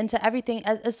toxicity into everything.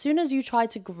 As soon as you try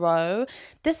to grow,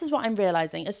 this is what I'm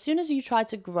realizing. As soon as you try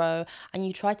to grow and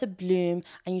you try to bloom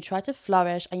and you try to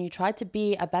flourish and you try to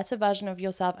be a better version of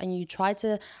yourself and you try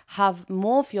to have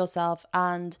more for yourself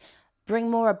and bring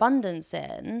more abundance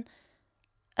in,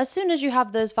 as soon as you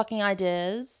have those fucking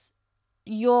ideas,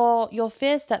 your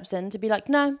fear steps in to be like,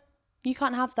 no, you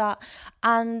can't have that.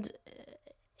 And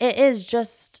it is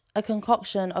just a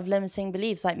concoction of limiting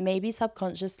beliefs. Like, maybe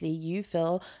subconsciously you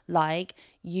feel like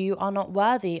you are not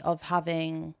worthy of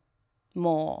having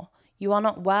more. You are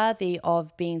not worthy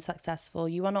of being successful.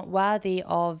 You are not worthy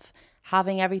of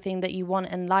having everything that you want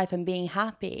in life and being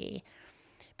happy.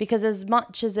 Because as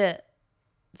much as it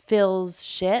feels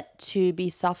shit to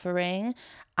be suffering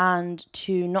and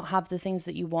to not have the things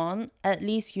that you want, at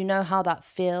least you know how that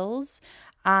feels.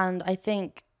 And I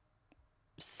think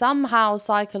somehow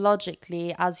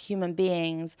psychologically, as human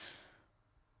beings,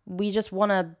 we just want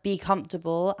to be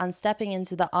comfortable, and stepping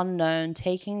into the unknown,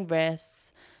 taking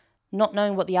risks, not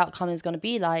knowing what the outcome is going to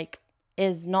be like,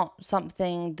 is not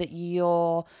something that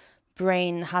your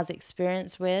brain has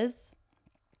experience with.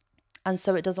 And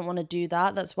so it doesn't want to do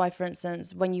that. That's why, for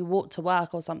instance, when you walk to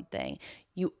work or something,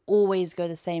 you always go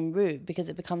the same route because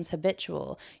it becomes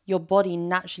habitual. Your body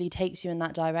naturally takes you in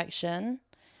that direction.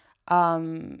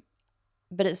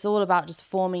 But it's all about just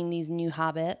forming these new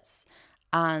habits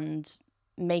and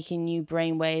making new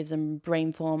brain waves and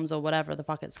brain forms, or whatever the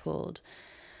fuck it's called.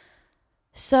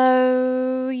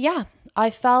 So yeah,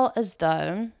 I felt as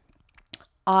though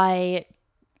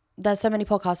there's so many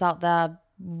podcasts out there.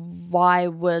 Why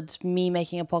would me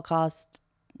making a podcast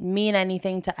mean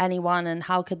anything to anyone? And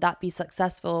how could that be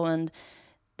successful? And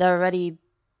there are already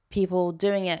people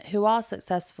doing it who are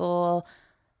successful.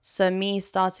 So me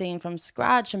starting from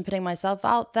scratch and putting myself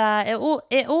out there,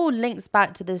 it all links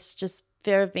back to this just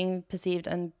fear of being perceived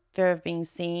and fear of being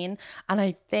seen. And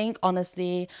I think,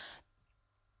 honestly,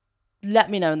 let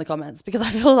me know in the comments, because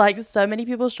I feel like so many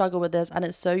people struggle with this, and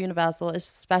it's so universal,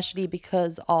 especially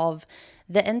because of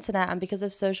the internet and because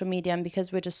of social media and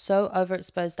because we're just so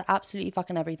overexposed to absolutely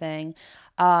fucking everything.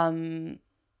 Wait,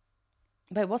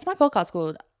 what's my podcast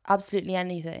called? Absolutely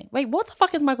Anything. Wait, what the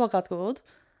fuck is my podcast called?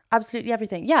 Absolutely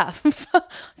Everything. Yeah. I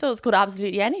thought it was called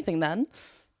Absolutely Anything then.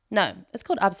 No, it's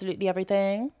called Absolutely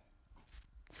Everything.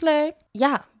 Slow.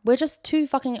 Yeah, we're just too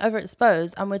fucking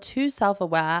overexposed, and we're too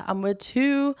self-aware, and we're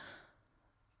just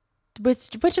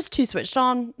too switched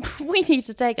on. We need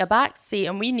to take a back seat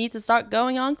and we need to start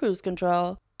going on cruise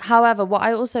control. However, what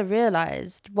I also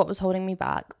realized, what was holding me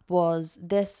back, was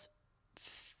this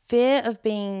fear of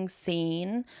being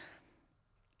seen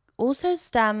also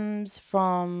stems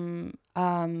from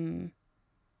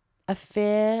a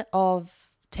fear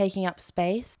of taking up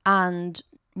space and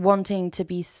wanting to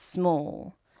be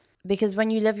small. Because when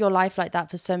you live your life like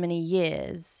that for so many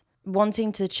years,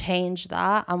 wanting to change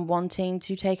that and wanting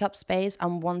to take up space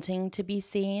and wanting to be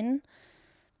seen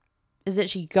is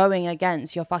literally going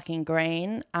against your fucking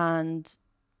grain, and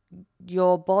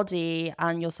your body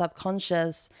and your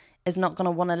subconscious is not going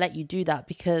to want to let you do that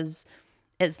because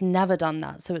it's never done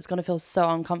that. So it's going to feel so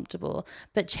uncomfortable.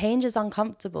 But change is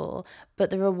uncomfortable,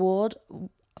 but the reward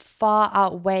far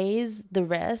outweighs the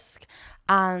risk.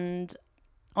 And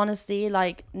honestly,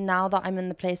 like, now that I'm in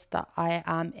the place that I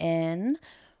am in,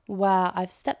 where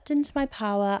I've stepped into my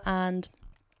power and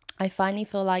I finally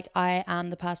feel like I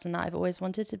am the person that I've always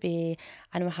wanted to be,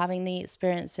 and I'm having the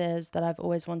experiences that I've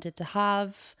always wanted to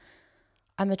have,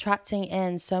 I'm attracting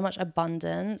in so much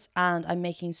abundance, and I'm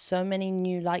making so many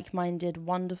new like-minded,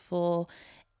 wonderful,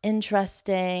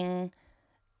 interesting,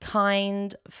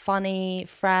 kind, funny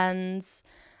friends.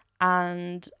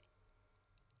 And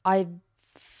I,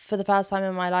 for the first time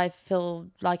in my life,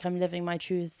 feel like I'm living my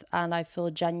truth and I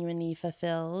feel genuinely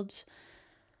fulfilled.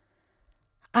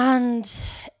 And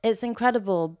it's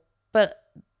incredible, but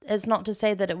it's not to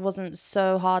say that it wasn't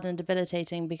so hard and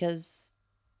debilitating, because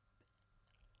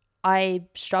I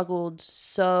struggled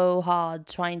so hard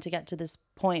trying to get to this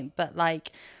point. But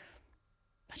like,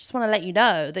 I just want to let you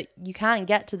know that you can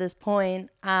get to this point,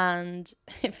 and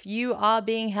if you are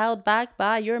being held back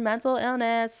by your mental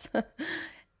illness,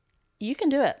 you can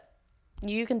do it.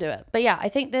 You can do it. But yeah, I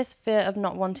think this fear of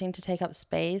not wanting to take up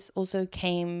space also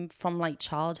came from like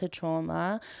childhood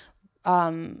trauma.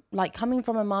 Like, coming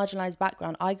from a marginalized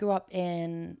background, I grew up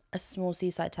in a small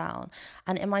seaside town,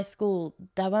 and in my school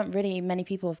there weren't really many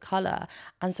people of color,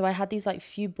 and so I had these like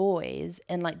few boys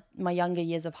in like my younger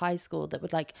years of high school that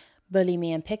would like bully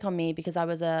me and pick on me because I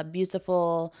was a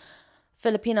beautiful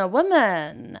Filipino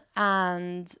woman,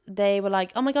 and they were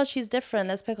like, oh my god, she's different,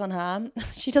 let's pick on her.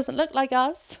 She doesn't look like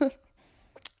us.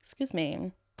 Excuse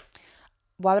me,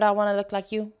 why would I want to look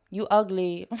like you? You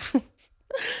ugly.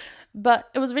 But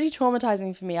it was really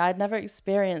traumatizing for me. I'd never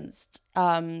experienced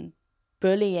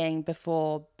bullying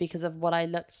before because of what I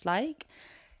looked like.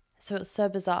 So it was so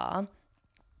bizarre.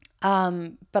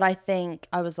 But I think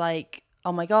I was like,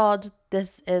 oh my God,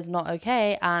 this is not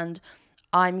okay. And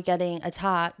I'm getting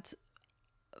attacked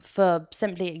for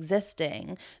simply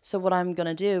existing. So what I'm going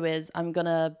to do is I'm going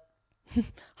to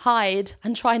hide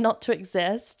and try not to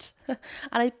exist. And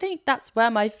I think that's where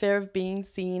my fear of being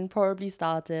seen probably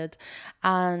started.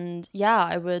 And yeah,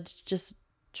 I would just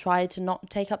try to not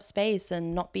take up space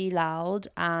and not be loud.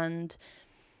 And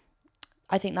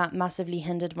I think that massively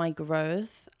hindered my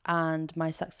growth and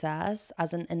my success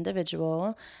as an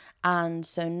individual. And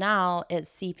so now it's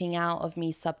seeping out of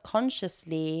me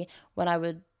subconsciously. When I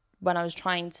was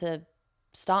trying to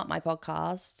start my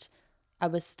podcast, I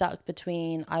was stuck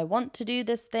between, I want to do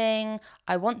this thing,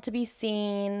 I want to be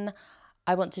seen,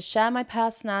 I want to share my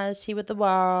personality with the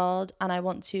world, and I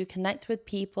want to connect with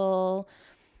people.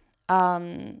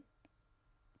 But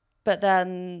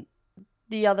then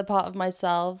the other part of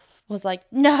myself was like,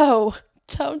 no,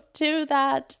 don't do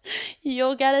that.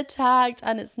 You'll get attacked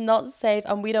and it's not safe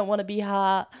and we don't want to be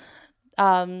hurt.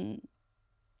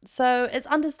 So it's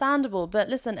understandable. But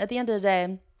listen, at the end of the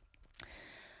day,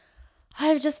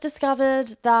 I've just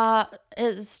discovered that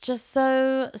it's just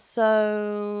so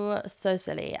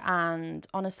silly. And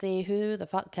honestly, who the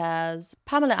fuck cares?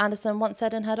 Pamela Anderson once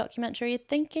said in her documentary,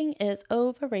 thinking is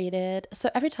overrated. So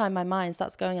every time my mind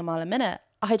starts going a mile a minute,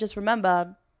 I just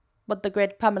remember what the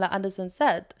great Pamela Anderson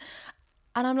said.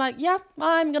 And I'm like, yeah,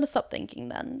 I'm going to stop thinking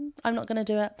then. I'm not going to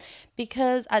do it.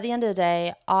 Because at the end of the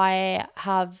day, I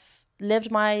have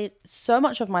lived so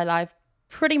much of my life,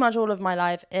 pretty much all of my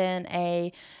life, in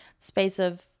a space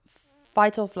of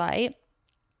fight or flight.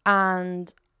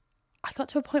 And I got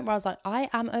to a point where I was like, I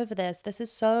am over this. This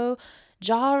is so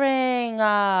jarring.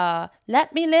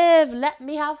 Let me live. Let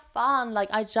me have fun. Like,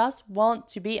 I just want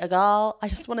to be a girl. I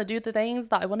just want to do the things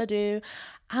that I want to do.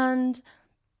 And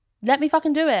let me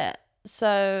fucking do it.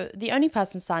 So the only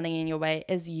person standing in your way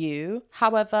is you.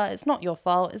 However, it's not your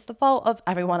fault. It's the fault of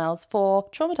everyone else for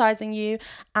traumatizing you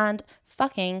and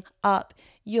fucking up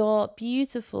your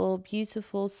beautiful,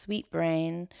 beautiful, sweet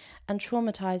brain and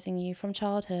traumatizing you from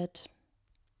childhood.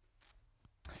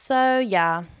 So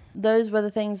yeah, those were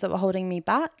the things that were holding me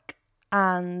back,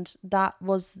 and that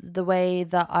was the way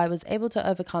that I was able to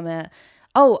overcome it.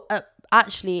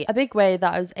 Actually, a big way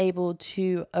that I was able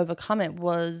to overcome it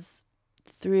was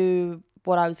through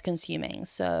what I was consuming.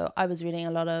 So I was reading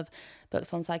a lot of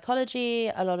books on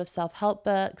psychology, a lot of self-help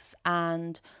books,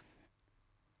 and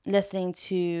listening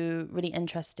to really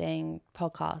interesting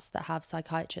podcasts that have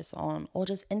psychiatrists on, or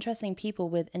just interesting people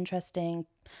with interesting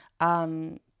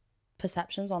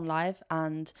perceptions on life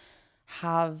and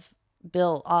have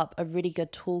built up a really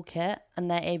good toolkit, and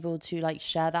they're able to like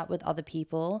share that with other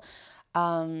people.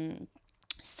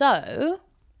 So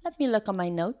let me look on my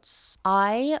notes.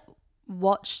 I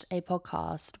watched a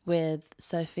podcast with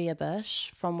Sophia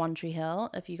Bush from One Tree Hill,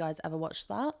 if you guys ever watched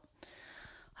that.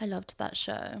 I loved that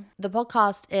show. The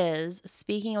podcast is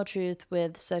Speaking Your Truth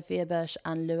with Sophia Bush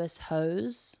and Lewis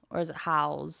Howes, or is it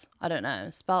Howes? I don't know.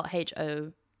 Spelled Howes.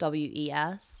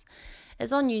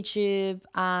 It's on YouTube,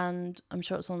 and I'm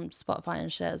sure it's on Spotify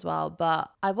and shit as well.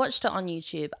 But I watched it on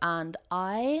YouTube and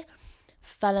I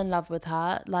fell in love with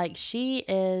her. Like, she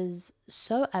is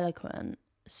so eloquent,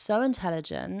 so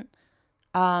intelligent.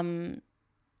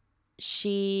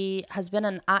 She has been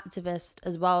an activist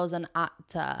as well as an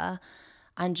actor,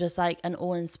 and just like an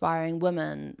awe-inspiring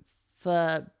woman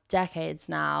for decades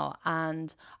now.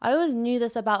 And I always knew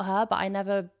this about her, but I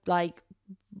never like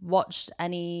watched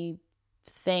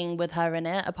anything with her in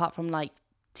it apart from like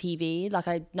TV. Like,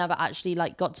 I never actually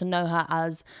like got to know her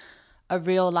as a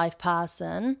real life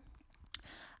person.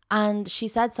 And she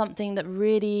said something that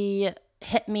really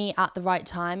hit me at the right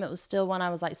time. It was still when I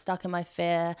was like stuck in my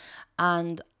fear,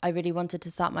 and I really wanted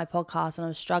to start my podcast, and I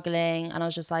was struggling, and I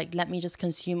was just like, let me just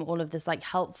consume all of this like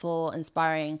helpful,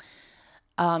 inspiring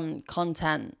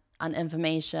content and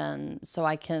information so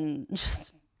I can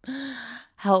just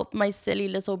help my silly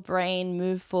little brain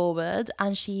move forward.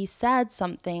 And she said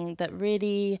something that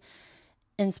really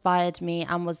inspired me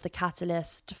and was the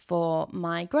catalyst for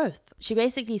my growth. She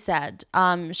basically said,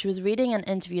 she was reading an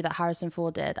interview that Harrison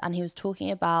Ford did, and he was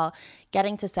talking about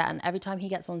getting to set, and every time he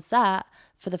gets on set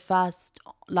for the first,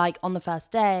 like on the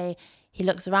first day, he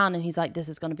looks around and he's like, this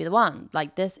is going to be the one.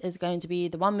 Like, this is going to be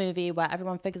the one movie where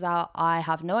everyone figures out I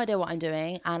have no idea what I'm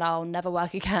doing and I'll never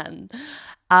work again.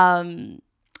 And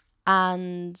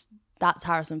that's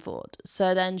Harrison Ford.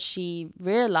 So then she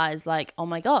realized, like, oh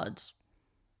my God,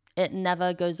 it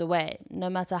never goes away. No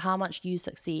matter how much you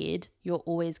succeed, you're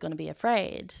always going to be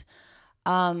afraid.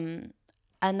 And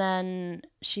then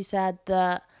she said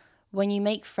that when you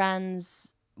make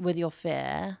friends with your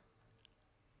fear,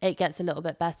 it gets a little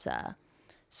bit better.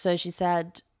 So she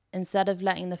said, instead of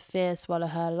letting the fear swallow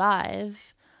her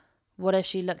alive, what if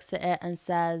she looks at it and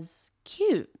says,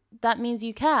 cute, that means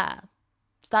you care.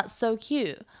 That's so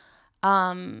cute.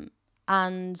 And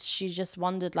she just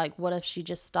wondered, like, what if she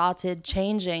just started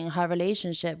changing her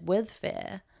relationship with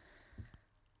fear?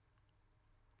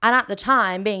 And at the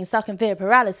time, being stuck in fear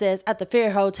paralysis at the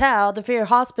fear hotel, the fear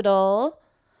hospital,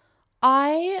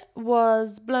 I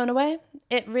was blown away.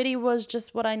 It really was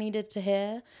just what I needed to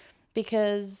hear,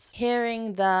 because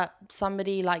hearing that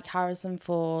somebody like Harrison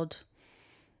Ford,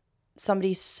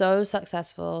 somebody so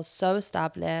successful, so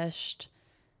established,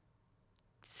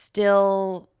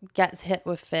 still gets hit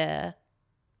with fear,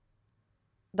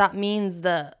 that means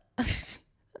that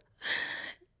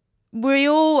we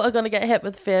all are going to get hit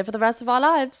with fear for the rest of our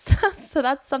lives. So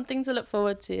that's something to look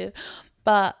forward to.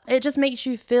 But it just makes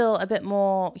you feel a bit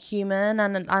more human,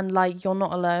 and like you're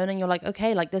not alone, and you're like,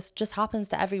 okay, like this just happens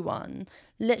to everyone.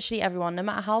 Literally everyone, no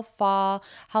matter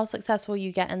how successful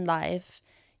you get in life,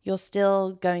 you're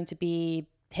still going to be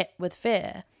hit with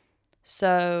fear.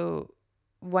 So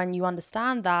when you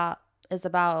understand that, is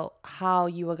about how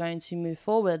you are going to move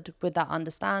forward with that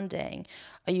understanding.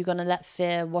 Are you going to let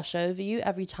fear wash over you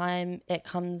every time it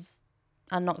comes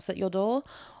and knocks at your door?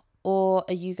 Or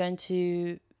are you going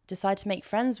to decide to make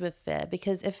friends with fear?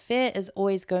 Because if fear is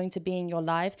always going to be in your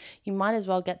life, you might as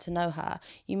well get to know her.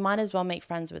 You might as well make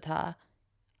friends with her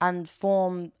and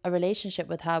form a relationship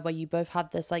with her where you both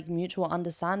have this like mutual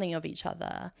understanding of each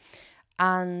other.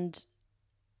 And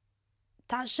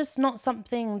that's just not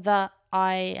something that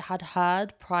I had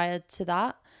heard prior to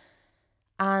that.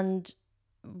 And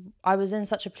I was in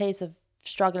such a place of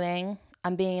struggling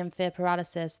and being in fear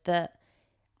paralysis that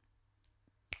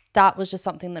was just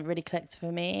something that really clicked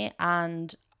for me.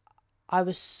 And I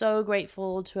was so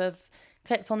grateful to have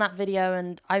clicked on that video.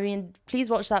 And I mean, please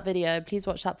watch that video. Please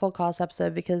watch that podcast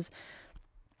episode, because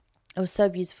it was so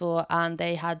beautiful. And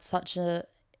they had such an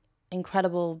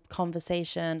incredible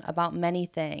conversation about many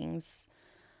things.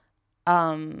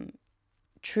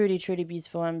 Truly, truly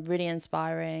beautiful and really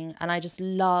inspiring. And I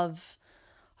love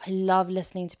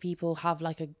listening to people have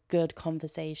like a good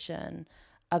conversation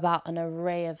about an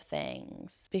array of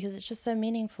things, because it's just so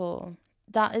meaningful.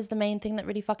 That is the main thing that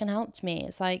really fucking helped me.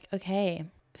 It's like, okay,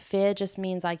 fear just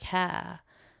means I care.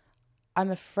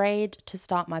 I'm afraid to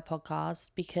start my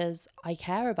podcast because I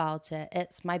care about it.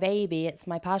 It's my baby. It's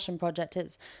my passion project.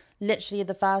 It's literally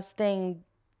the first thing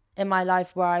in my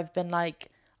life where I've been like,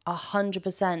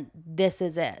 100%, this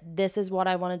is it. This is what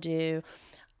I want to do.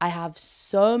 I have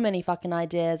so many fucking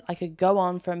ideas. I could go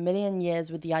on for a million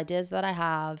years with the ideas that I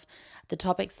have, the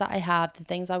topics that I have, the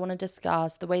things I want to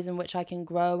discuss, the ways in which I can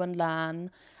grow and learn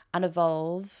and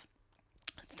evolve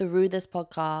through this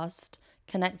podcast,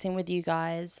 connecting with you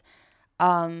guys.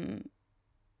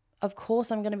 Of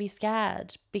course I'm going to be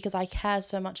scared because I care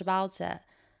so much about it.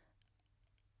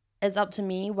 It's up to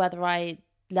me whether I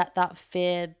let that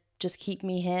fear just keep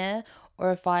me here,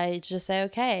 or if I just say,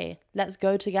 okay, let's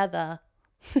go together.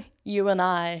 You and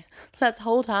I, let's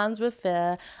hold hands with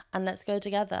fear and let's go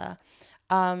together.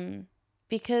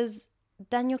 Because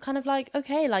then you're kind of like,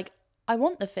 okay, like I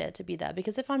want the fear to be there,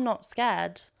 because if I'm not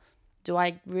scared, do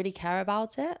I really care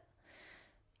about it?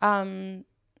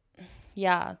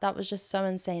 Yeah, that was just so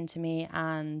insane to me.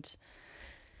 And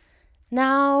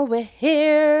now we're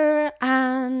here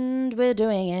and we're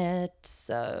doing it.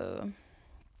 So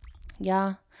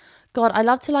yeah, God, I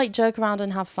love to like joke around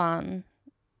and have fun.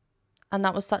 And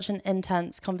that was such an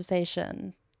intense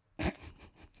conversation.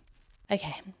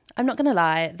 Okay, I'm not gonna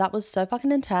lie, that was so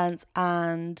fucking intense,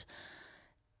 and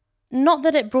not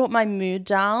that it brought my mood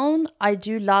down. I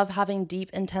do love having deep,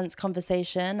 intense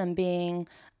conversation and being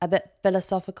a bit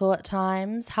philosophical at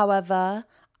times. However,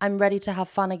 I'm ready to have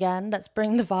fun again. Let's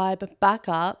bring the vibe back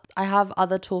up. I have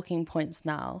other talking points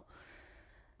now.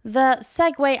 The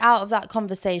segue out of that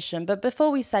conversation, but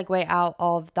before we segue out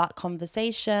of that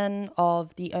conversation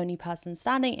of the only person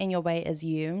standing in your way is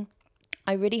you,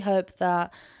 I really hope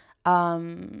that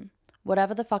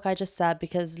whatever the fuck I just said,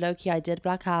 because low-key I did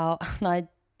black out, and I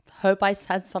hope I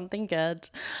said something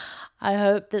good. I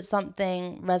hope that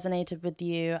something resonated with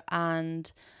you,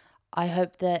 and I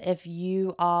hope that if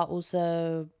you are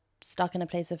also stuck in a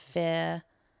place of fear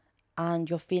and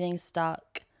you're feeling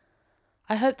stuck,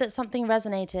 I hope that something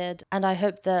resonated, and I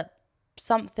hope that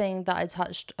something that I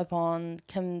touched upon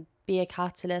can be a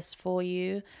catalyst for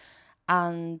you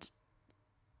and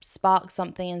spark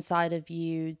something inside of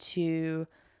you to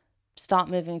start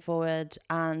moving forward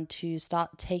and to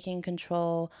start taking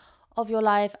control of your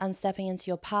life and stepping into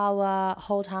your power.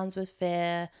 Hold hands with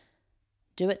fear.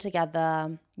 Do it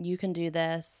together. You can do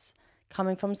this.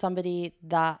 Coming from somebody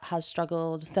that has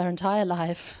struggled their entire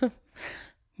life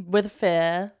with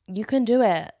fear, you can do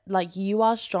it. Like, you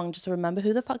are strong. Just remember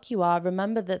who the fuck you are.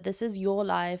 Remember that this is your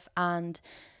life, and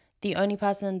the only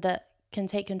person that can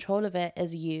take control of it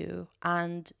is you,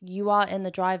 and you are in the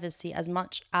driver's seat, as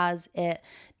much as it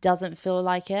doesn't feel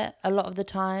like it a lot of the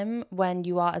time when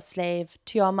you are a slave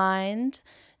to your mind.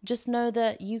 Just know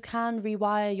that you can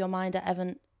rewire your mind at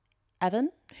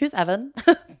Evan? Who's Evan?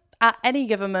 At any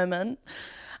given moment.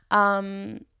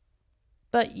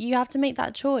 But you have to make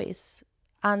that choice.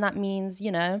 And that means,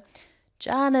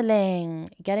 journaling,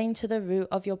 getting to the root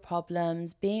of your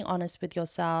problems, being honest with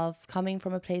yourself, coming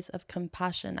from a place of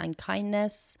compassion and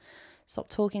kindness. Stop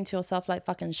talking to yourself like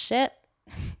fucking shit.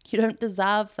 You don't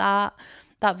deserve that.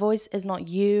 That voice is not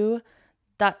you.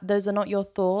 Those are not your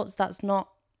thoughts. That's not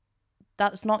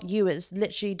you. It's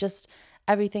literally just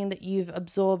everything that you've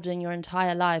absorbed in your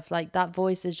entire life. Like, that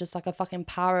voice is just like a fucking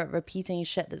parrot repeating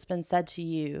shit that's been said to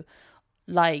you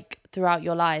like throughout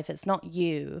your life. It's not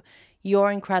you.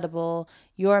 You're incredible.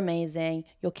 You're amazing.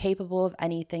 You're capable of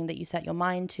anything that you set your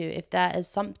mind to. If there is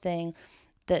something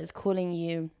that is calling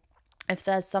you, if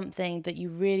there's something that you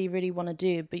really, really want to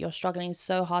do, but you're struggling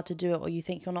so hard to do it, or you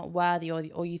think you're not worthy,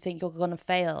 or you think you're going to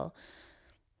fail,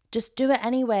 just do it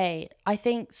anyway. I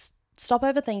think stop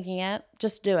overthinking it.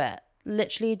 Just do it.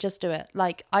 Literally just do it.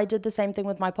 Like, I did the same thing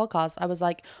with my podcast. I was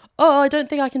like, oh, I don't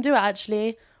think I can do it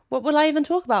actually. What will I even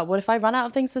talk about? What if I run out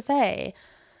of things to say?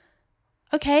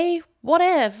 Okay, what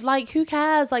if? Like, who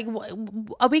cares? Like,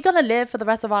 are we going to live for the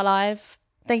rest of our life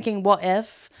thinking what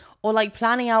if? Or like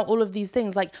planning out all of these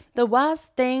things? Like, the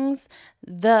worst things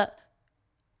that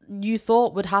you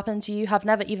thought would happen to you have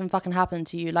never even fucking happened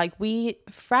to you. Like, we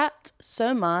fret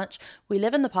so much. We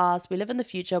live in the past. We live in the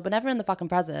future. We're never in the fucking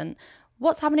present.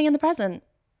 What's happening in the present?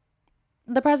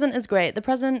 The present is great. The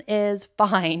present is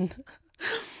fine.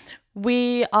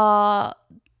 We are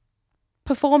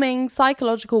performing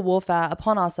psychological warfare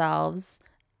upon ourselves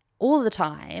all the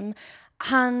time,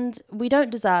 and we don't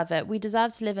deserve it. We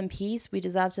deserve to live in peace. We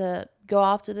deserve to go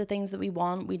after the things that we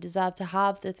want. We deserve to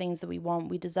have the things that we want.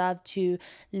 We deserve to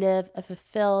live a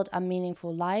fulfilled and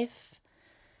meaningful life.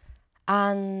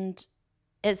 And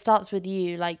it starts with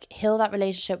you. Like, heal that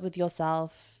relationship with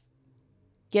yourself.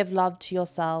 Give love to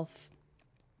yourself.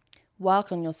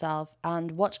 Work on yourself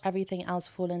and watch everything else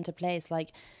fall into place.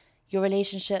 Like, your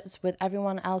relationships with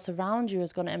everyone else around you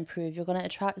is going to improve. You're going to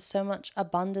attract so much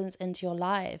abundance into your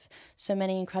life, so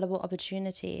many incredible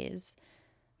opportunities,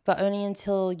 but only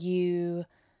until you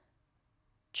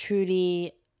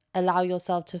truly allow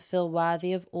yourself to feel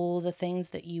worthy of all the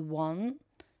things that you want,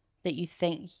 that you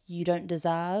think you don't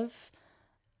deserve,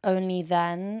 only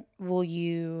then will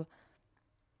you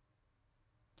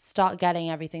start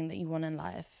getting everything that you want in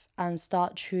life and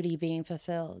start truly being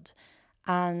fulfilled.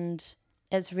 And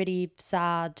it's really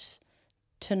sad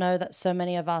to know that so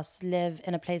many of us live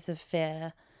in a place of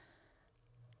fear,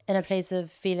 in a place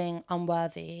of feeling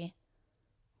unworthy,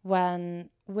 when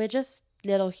we're just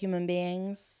little human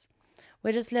beings.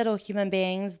 We're just little human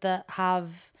beings that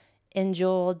have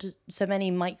endured so many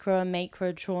micro and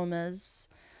macro traumas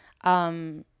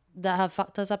that have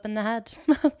fucked us up in the head.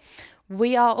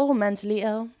 We are all mentally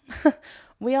ill.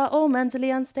 We are all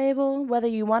mentally unstable, whether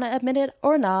you want to admit it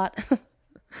or not.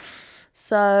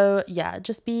 So yeah,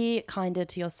 just be kinder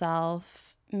to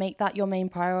yourself. Make that your main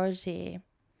priority.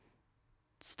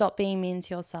 Stop being mean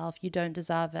to yourself. You don't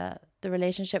deserve it. The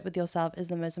relationship with yourself is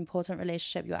the most important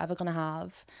relationship you're ever going to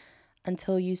have.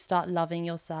 Until you start loving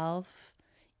yourself,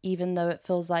 even though it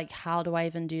feels like, how do I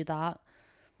even do that?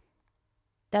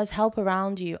 There's help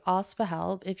around you. Ask for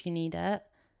help if you need it.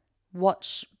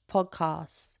 Watch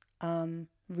podcasts,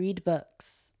 read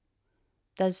books.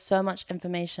 There's so much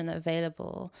information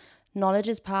available. Knowledge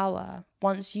is power.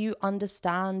 Once you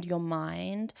understand your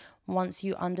mind, once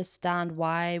you understand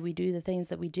why we do the things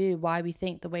that we do, why we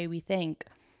think the way we think,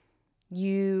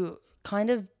 you kind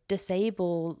of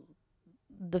disable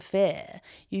the fear.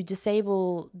 You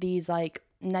disable these like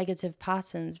negative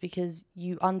patterns because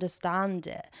you understand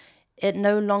it. It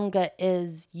no longer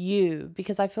is you,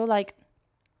 because I feel like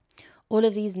all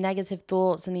of these negative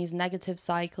thoughts and these negative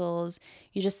cycles,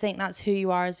 you just think that's who you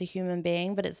are as a human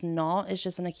being, but it's not. It's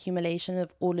just an accumulation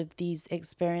of all of these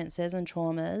experiences and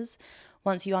traumas.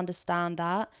 Once you understand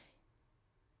that,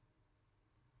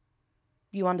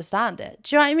 you understand it.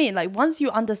 Do you know what I mean? Like, once you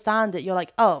understand it, you're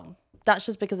like, oh, that's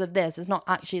just because of this. It's not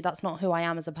actually, that's not who I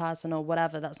am as a person or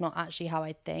whatever. That's not actually how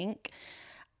I think.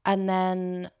 And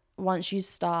then once you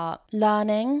start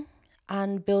learning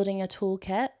and building a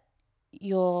toolkit,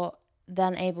 you're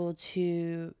then able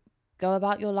to go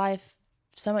about your life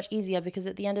so much easier, because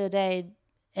at the end of the day,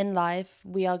 in life,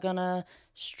 we are gonna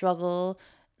struggle.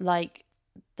 Like,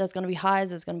 there's gonna be highs,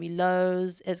 there's gonna be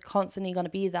lows. It's constantly gonna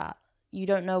be that. You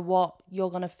don't know what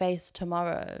you're gonna face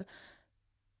tomorrow.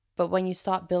 But when you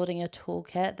start building a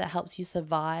toolkit that helps you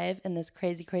survive in this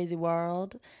crazy, crazy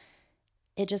world,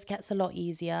 it just gets a lot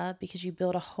easier, because you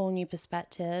build a whole new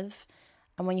perspective.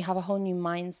 And when you have a whole new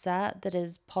mindset that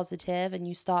is positive and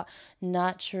you start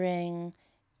nurturing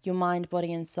your mind,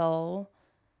 body, and soul,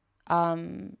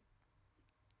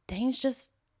 things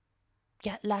just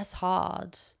get less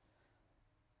hard.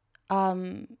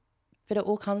 But it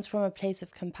all comes from a place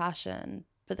of compassion.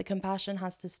 But the compassion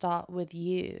has to start with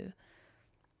you.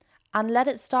 And let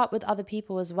it start with other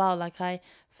people as well. Like, I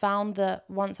found that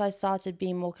once I started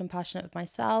being more compassionate with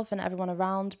myself and everyone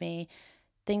around me,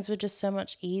 things were just so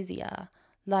much easier.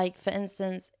 Like, for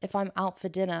instance, if I'm out for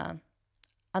dinner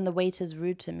and the waiter's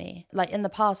rude to me, like in the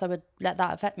past, I would let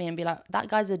that affect me and be like, that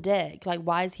guy's a dick. Like,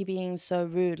 why is he being so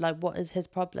rude? Like, what is his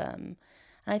problem?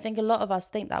 And I think a lot of us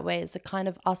think that way. It's a kind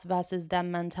of us versus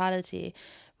them mentality.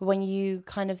 But when you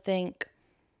kind of think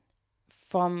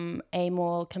from a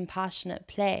more compassionate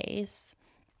place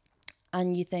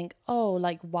and you think, oh,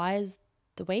 like, why is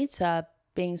the waiter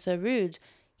being so rude?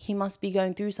 He must be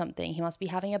going through something. He must be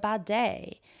having a bad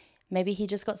day. Maybe he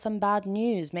just got some bad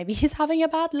news. Maybe he's having a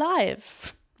bad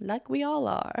life, like we all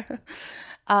are.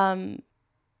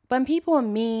 When people are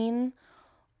mean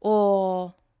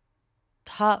or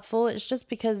hurtful, it's just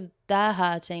because they're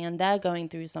hurting and they're going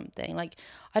through something. Like,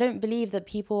 I don't believe that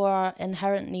people are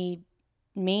inherently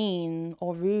mean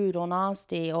or rude or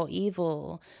nasty or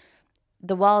evil.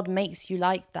 The world makes you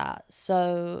like that.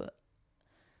 So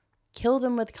kill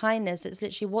them with kindness. It's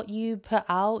literally what you put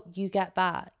out, you get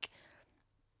back.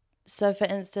 So for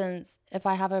instance, if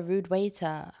I have a rude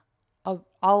waiter,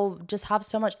 I'll just have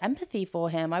so much empathy for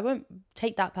him. I won't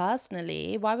take that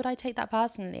personally. Why would I take that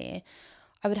personally?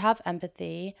 I would have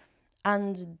empathy.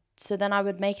 And so then I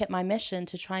would make it my mission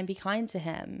to try and be kind to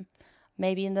him.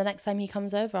 Maybe in the next time he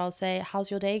comes over, I'll say,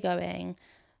 how's your day going?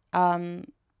 And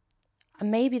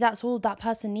maybe that's all that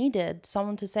person needed,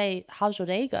 someone to say, how's your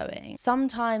day going?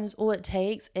 Sometimes all it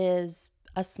takes is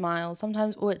a smile.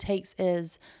 Sometimes all it takes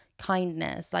is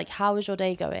kindness. Like, how is your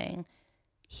day going?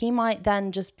 He might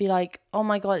then just be like, oh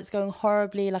my God, it's going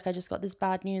horribly. Like, I just got this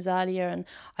bad news earlier and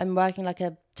I'm working like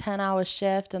a 10-hour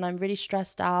shift and I'm really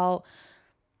stressed out.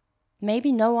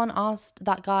 Maybe no one asked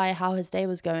that guy how his day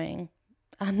was going.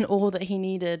 And all that he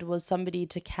needed was somebody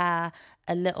to care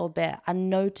a little bit and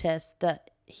notice that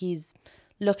he's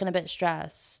looking a bit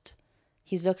stressed.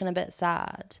 he's looking a bit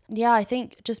sad. Yeah, I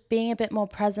think just being a bit more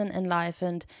present in life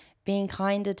and being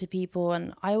kinder to people.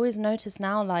 And I always notice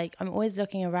now, like, I'm always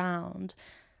looking around.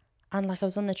 And like, I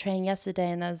was on the train yesterday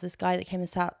and there was this guy that came and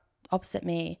sat opposite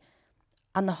me.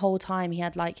 And the whole time he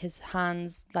had like his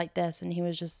hands like this and he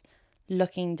was just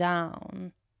looking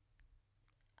down.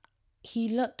 He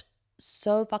looked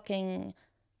so fucking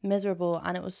miserable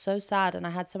and it was so sad, and I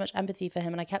had so much empathy for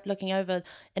him, and I kept looking over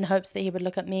in hopes that he would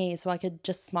look at me so I could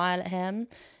just smile at him,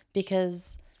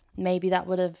 because maybe that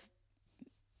would have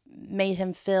made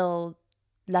him feel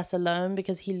less alone,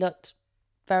 because he looked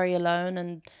very alone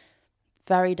and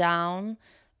very down,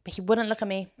 but he wouldn't look at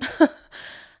me. And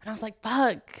I was like,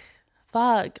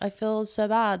 fuck, I feel so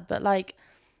bad. But like,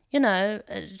 you know,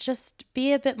 just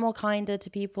be a bit more kinder to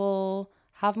people,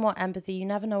 have more empathy. You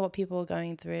never know what people are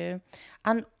going through.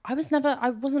 And I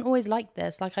wasn't always like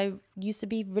this. Like, I used to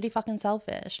be really fucking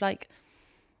selfish. Like,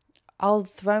 I'll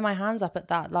throw my hands up at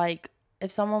that. Like,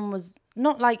 if someone was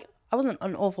not like, I wasn't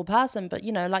an awful person, but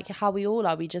you know, like how we all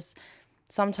are, we just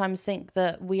sometimes think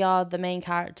that we are the main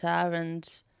character,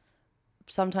 and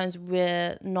sometimes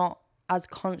we're not as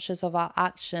conscious of our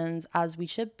actions as we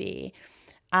should be.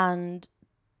 And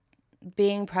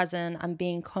being present and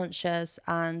being conscious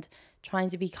and trying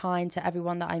to be kind to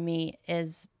everyone that I meet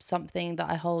is something that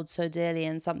I hold so dearly,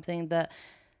 and something that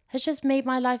has just made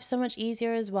my life so much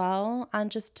easier as well. And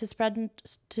just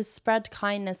to spread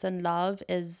kindness and love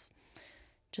is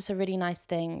just a really nice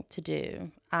thing to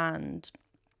do. And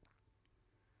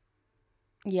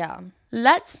yeah,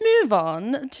 let's move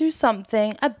on to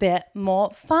something a bit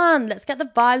more fun. Let's get the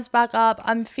vibes back up.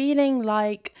 I'm feeling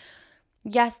like,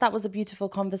 yes, that was a beautiful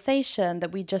conversation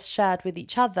that we just shared with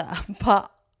each other,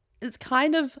 but it's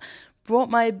kind of brought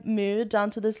my mood down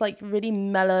to this like really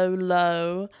mellow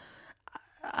low.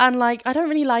 And like, I don't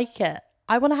really like it.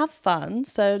 I want to have fun.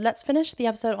 So let's finish the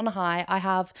episode on a high. I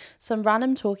have some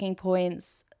random talking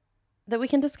points that we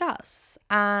can discuss.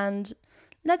 And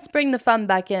let's bring the fun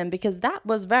back in, because that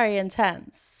was very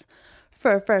intense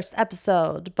for a first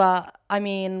episode. But I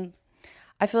mean,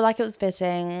 I feel like it was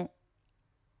fitting.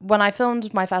 When I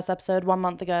filmed my first episode 1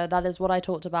 month ago, that is what I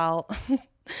talked about.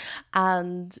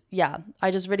 And yeah,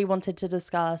 I just really wanted to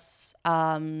discuss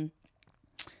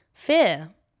fear,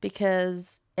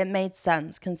 because it made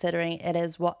sense, considering it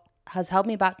is what has held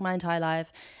me back my entire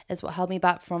life. It's what held me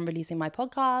back from releasing my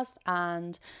podcast.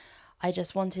 And I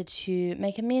just wanted to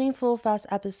make a meaningful first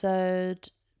episode,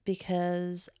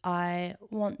 because I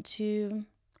want to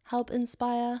help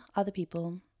inspire other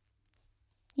people.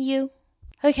 You.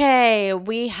 Okay,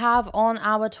 we have on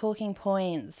our talking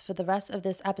points for the rest of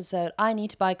this episode. I need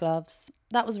to buy gloves.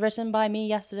 That was written by me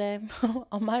yesterday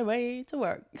on my way to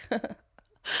work.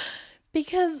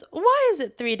 Because why is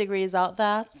it 3 degrees out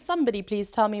there? Somebody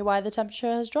please tell me why the temperature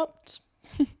has dropped.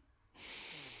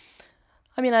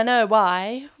 I mean, I know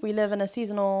why. We live in a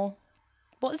seasonal,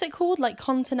 what is it called? Like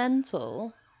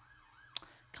continental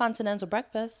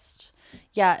breakfast.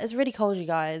 Yeah, it's really cold, you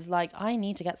guys. Like, I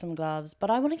need to get some gloves, but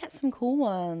I want to get some cool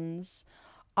ones.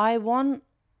 You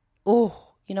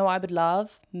know what I would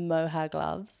love? Mohair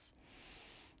gloves.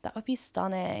 That would be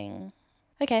stunning.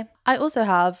 Okay, I also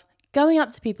have going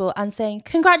up to people and saying,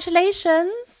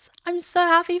 congratulations, I'm so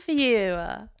happy for you.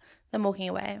 Then walking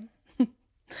away.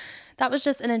 That was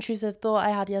just an intrusive thought I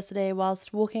had yesterday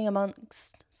whilst walking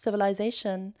amongst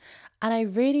civilization, and I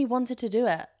really wanted to do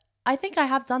it. I think I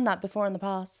have done that before in the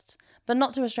past, but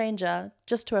not to a stranger,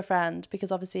 just to a friend,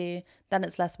 because obviously then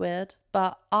it's less weird.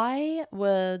 But I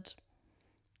would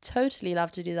totally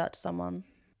love to do that to someone.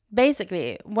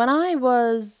 Basically, when I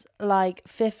was like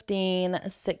 15,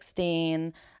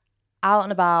 16, out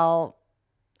and about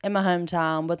in my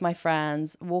hometown with my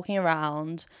friends, walking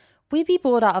around, we'd be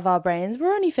bored out of our brains.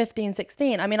 We're only 15,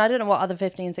 16. I mean, I don't know what other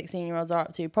 15, 16-year-olds are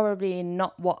up to. Probably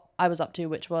not what I was up to,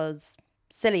 which was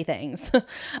silly things.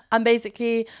 And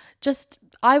basically,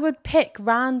 I would pick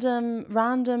random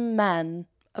men,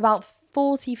 about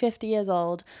 40, 50 years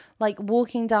old, like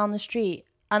walking down the street.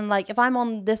 And like, if I'm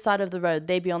on this side of the road,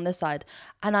 they'd be on this side.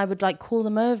 And I would like call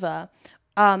them over.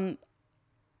 And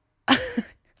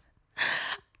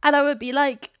I would be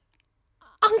like,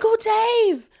 Uncle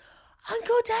Dave,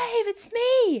 it's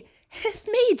me,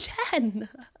 Jen,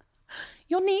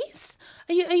 your niece.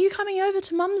 Are you coming over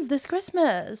to Mum's this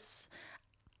Christmas?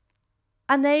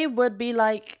 And they would be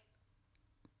like,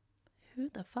 who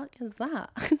the fuck is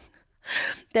that?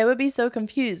 They would be so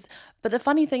confused. But the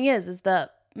funny thing is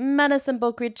that men are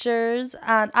simple creatures,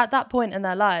 and at that point in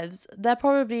their lives, they're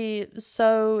probably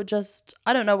so just,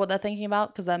 I don't know what they're thinking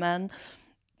about because they're men,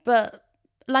 but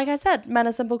like I said, men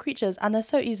are simple creatures and they're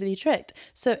so easily tricked.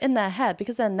 So in their head,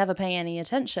 because they're never paying any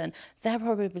attention, they're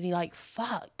probably like,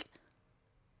 fuck,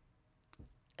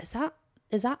 is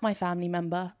that my family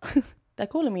member? They're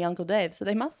calling me Uncle Dave, so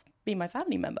they must be my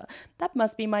family member. That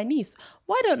must be my niece.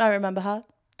 Why don't I remember her?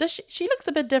 Does she looks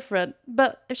a bit different,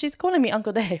 but if she's calling me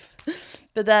Uncle Dave,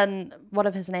 but then what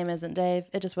if his name isn't Dave?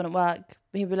 It just wouldn't work.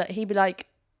 He'd be like,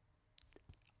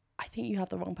 I think you have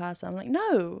the wrong person. I'm like,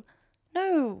 no,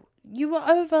 you were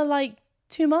over like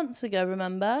 2 months ago,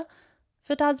 remember?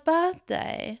 For Dad's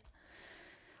birthday.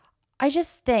 I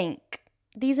just think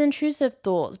these intrusive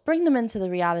thoughts, bring them into the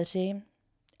reality.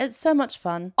 It's so much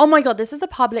fun. Oh my God, this is a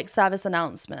public service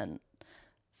announcement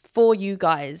for you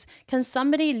guys. Can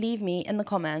somebody leave me in the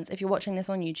comments, if you're watching this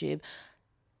on YouTube,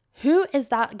 who is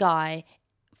that guy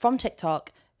from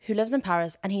TikTok who lives in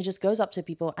Paris and he just goes up to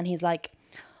people and he's like,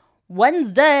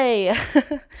 Wednesday.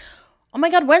 Oh my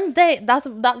God, Wednesday. That's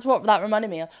what that reminded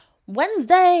me of.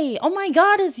 Wednesday. Oh my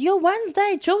God, it's your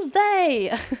Wednesday,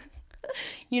 Tuesday.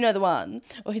 You know the one.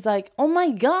 Or he's like, oh my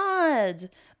God,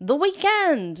 the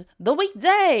weekend, the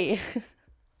weekday.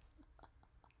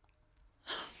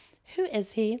 Who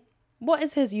is he? What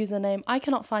is his username? I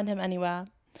cannot find him anywhere.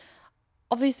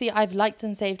 Obviously, I've liked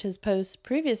and saved his posts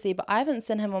previously, but I haven't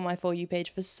seen him on my For You page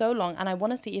for so long, and I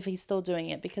want to see if he's still doing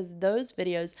it because those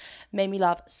videos made me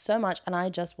laugh so much, and I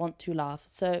just want to laugh.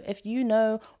 So if you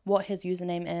know what his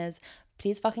username is,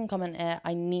 please fucking comment it.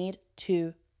 I need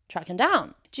to track him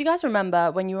down. Do you guys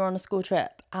remember when you were on a school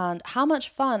trip and how much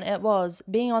fun it was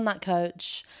being on that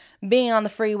coach, being on the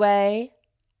freeway,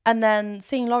 and then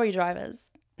seeing lorry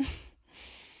drivers?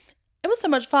 It was so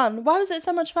much fun. Why was it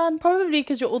so much fun? Probably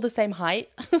because you're all the same height.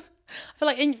 I feel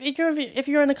like if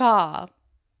you're in a car,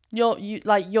 you're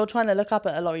trying to look up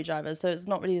at a lorry driver, so it's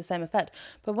not really the same effect.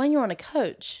 But when you're on a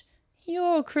coach,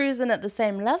 you're cruising at the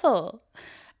same level.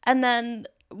 And then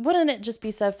wouldn't it just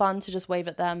be so fun to just wave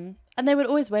at them? And they would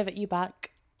always wave at you back.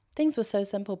 Things were so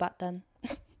simple back then.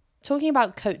 Talking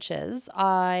about coaches,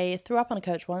 I threw up on a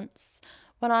coach once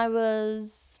when I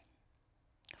was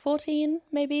 14,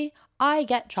 maybe. I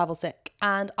get travel sick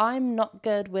and I'm not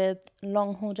good with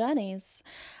long haul journeys.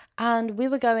 And we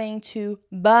were going to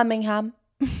Birmingham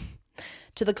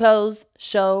to the Clothes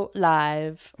Show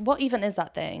Live. What even is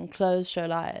that thing? Clothes Show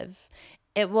Live.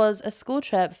 It was a school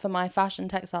trip for my fashion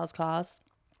textiles class.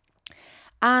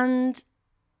 And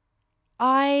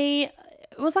it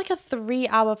was like a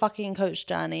 3-hour fucking coach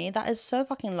journey. That is so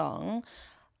fucking long.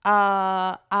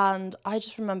 And I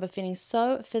just remember feeling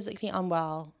so physically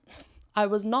unwell. I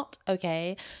was not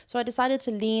okay. So I decided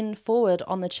to lean forward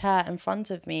on the chair in front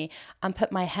of me and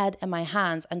put my head in my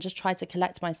hands and just try to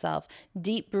collect myself,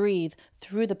 deep breathe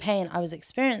through the pain I was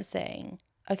experiencing.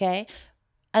 Okay.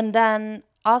 And then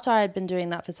after I had been doing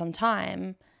that for some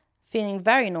time, feeling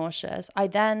very nauseous, I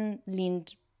then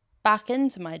leaned back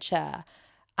into my chair.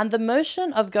 And the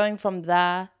motion of going from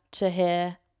there to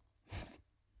here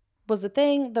was the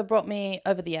thing that brought me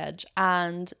over the edge.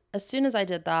 And as soon as I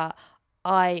did that,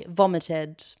 I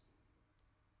vomited.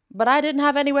 But I didn't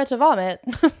have anywhere to vomit.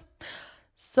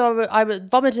 So I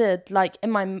vomited like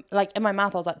in my mouth.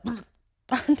 I was like,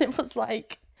 and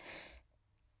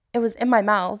it was in my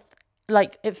mouth.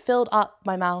 Like it filled up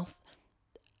my mouth.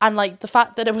 And like the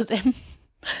fact that it was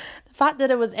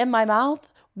in my mouth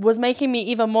was making me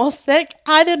even more sick.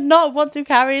 I did not want to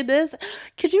carry this.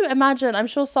 Could you imagine? I'm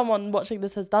sure someone watching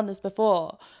this has done this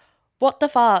before. What the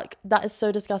fuck? That is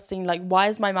so disgusting. Like, why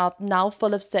is my mouth now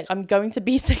full of sick? I'm going to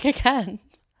be sick again.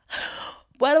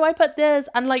 Where do I put this?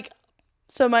 And like,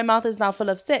 so my mouth is now full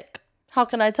of sick. How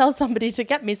can I tell somebody to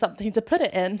get me something to put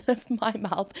it in if my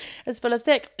mouth is full of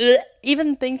sick? Ugh.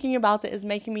 Even thinking about it is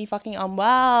making me fucking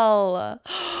unwell.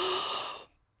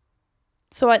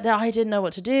 So I didn't know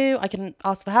what to do. I couldn't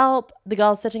ask for help. The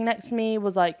girl sitting next to me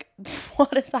was like,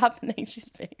 what is happening? She's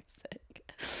being sick.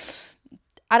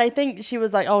 And I think she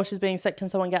was like, oh, she's being sick. Can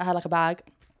someone get her like a bag?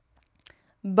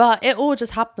 But it all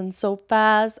just happened so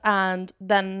fast. And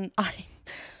then I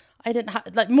didn't have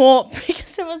like more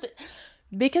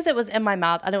because it was in my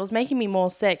mouth and it was making me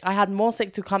more sick. I had more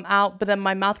sick to come out, but then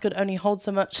my mouth could only hold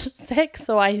so much sick.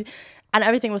 And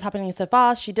everything was happening so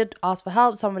fast. She did ask for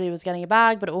help. Somebody was getting a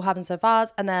bag, but it all happened so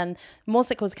fast. And then more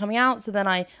sick was coming out. So then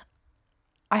I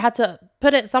had to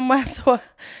put it somewhere. So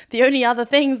the only other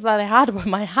things that I had were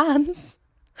my hands.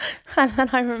 And then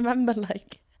I remember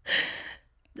like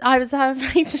I was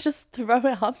having to just throw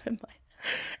it up in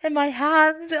my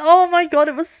hands. Oh my God,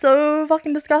 it was so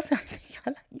fucking disgusting. I think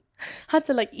I had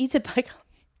to like eat it back up.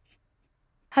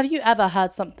 Have you ever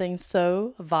had something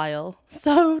so vile,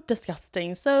 so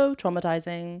disgusting, so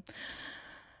traumatizing?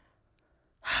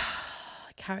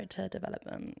 Character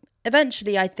development.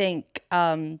 Eventually, I think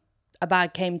a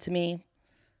bag came to me,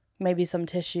 maybe some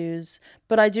tissues.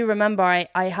 But I do remember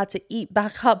I had to eat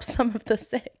back up some of the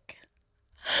sick.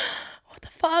 What the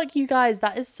fuck, you guys?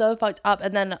 That is so fucked up.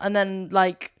 And then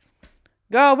like,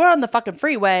 girl, we're on the fucking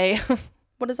freeway.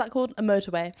 What is that called? A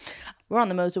motorway. We're on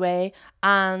the motorway,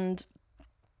 and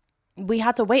we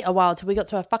had to wait a while till we got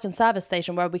to a fucking service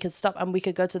station where we could stop and we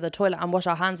could go to the toilet and wash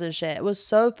our hands and shit. It was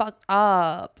so fucked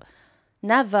up.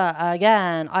 Never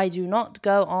again. I do not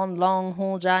go on long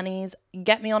haul journeys.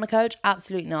 Get me on a coach?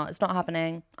 Absolutely not. It's not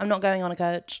happening. I'm not going on a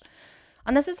coach.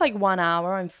 Unless it's like 1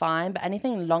 hour, I'm fine. But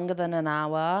anything longer than an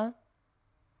hour,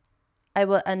 I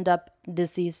will end up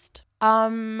deceased.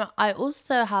 I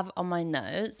also have on my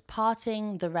notes,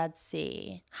 parting the Red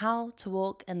Sea, how to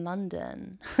walk in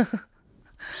London.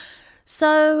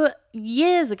 So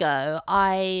years ago,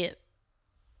 I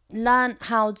learned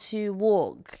how to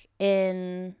walk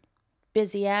in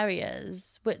busy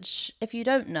areas, which if you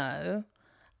don't know,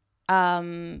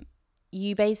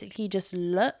 you basically just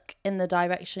look in the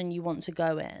direction you want to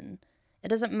go in. It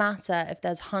doesn't matter if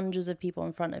there's hundreds of people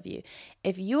in front of you.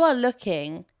 If you are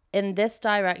looking in this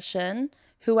direction,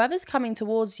 whoever's coming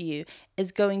towards you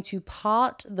is going to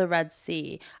part the Red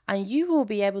Sea, and you will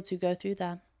be able to go through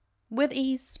there with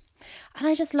ease. And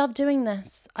I just love doing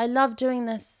this. I love doing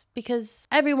this because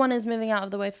everyone is moving out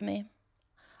of the way for me.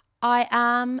 I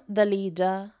am the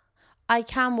leader. I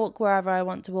can walk wherever I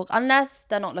want to walk, unless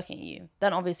they're not looking at you.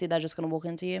 Then obviously they're just going to walk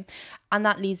into you. And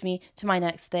that leads me to my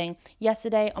next thing.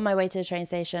 Yesterday on my way to the train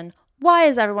station, why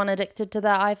is everyone addicted to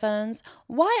their iPhones?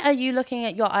 Why are you looking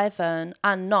at your iPhone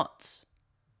and not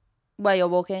where you're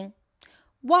walking?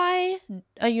 Why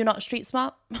are you not street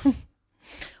smart?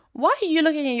 Why are you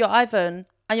looking at your iPhone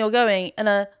and you're going in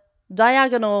a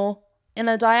diagonal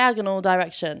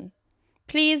direction?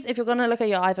 Please, if you're going to look at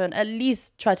your iPhone, at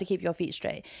least try to keep your feet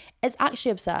straight. It's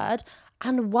actually absurd.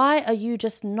 And why are you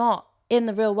just not in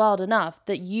the real world enough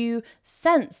that you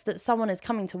sense that someone is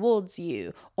coming towards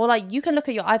you? Or like, you can look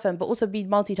at your iPhone but also be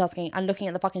multitasking and looking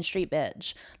at the fucking street,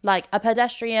 bitch. Like, a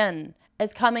pedestrian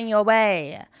is coming your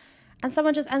way and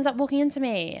someone just ends up walking into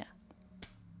me.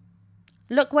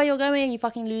 Look where you're going, you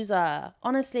fucking loser.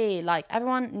 Honestly, like,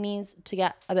 everyone needs to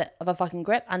get a bit of a fucking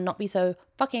grip and not be so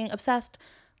fucking obsessed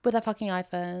with their fucking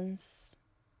iPhones.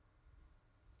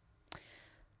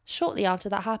 Shortly after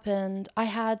that happened, I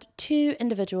had 2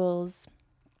 individuals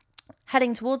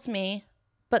heading towards me,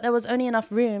 but there was only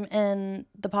enough room in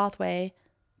the pathway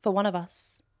for one of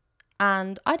us.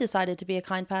 And I decided to be a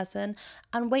kind person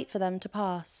and wait for them to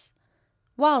pass.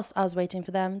 Whilst I was waiting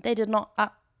for them, they did not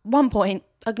at one point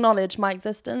acknowledge my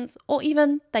existence or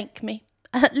even thank me.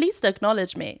 At least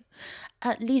acknowledge me.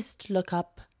 At least look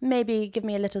up. Maybe give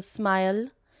me a little smile.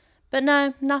 But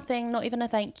no, nothing, not even a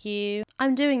thank you.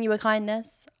 I'm doing you a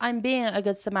kindness. I'm being a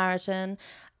good Samaritan.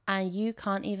 And you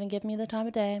can't even give me the time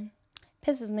of day.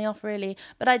 Pisses me off, really.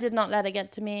 But I did not let it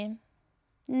get to me.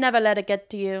 Never let it get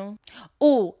to you.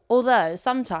 Oh, although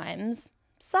sometimes,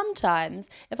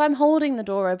 if I'm holding the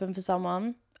door open for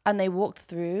someone and they walk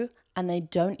through and they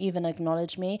don't even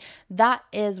acknowledge me, that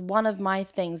is one of my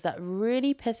things that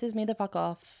really pisses me the fuck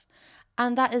off.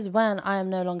 And that is when I am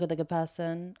no longer the good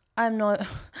person. I'm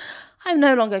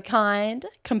no longer kind,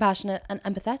 compassionate, and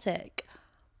empathetic.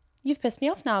 You've pissed me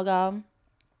off now, girl.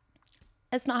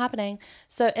 It's not happening.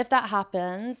 So if that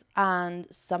happens and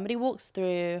somebody walks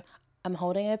through, I'm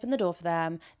holding open the door for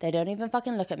them, they don't even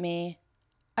fucking look at me,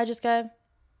 I just go,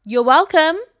 "You're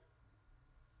welcome."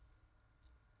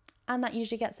 And that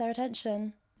usually gets their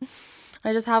attention.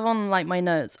 I just have on like my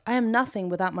notes. I am nothing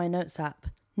without my notes app.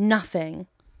 Nothing.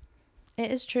 It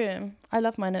is true. I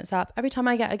love my notes app. Every time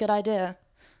I get a good idea,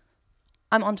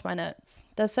 I'm onto my notes.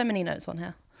 There's so many notes on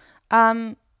here.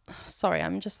 Sorry,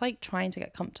 I'm just like trying to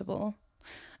get comfortable.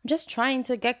 I'm just trying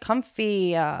to get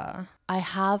comfy. I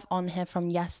have on here from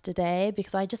yesterday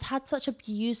because I just had such a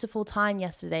beautiful time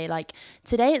yesterday. Like,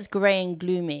 today it's grey and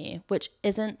gloomy, which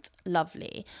isn't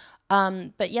lovely.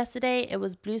 But yesterday it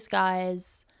was blue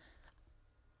skies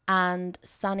and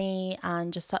sunny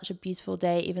and just such a beautiful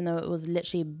day, even though it was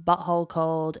literally butthole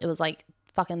cold. It was like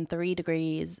fucking 3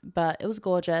 degrees, but it was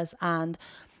gorgeous. And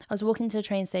I was walking to the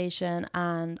train station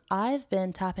and I've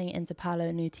been tapping into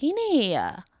Paolo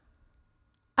Nutini.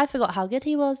 I forgot how good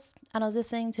he was and I was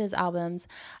listening to his albums,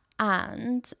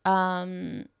 and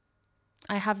I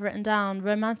have written down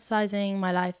 "Romanticizing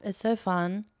My Life is So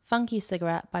Fun, Funky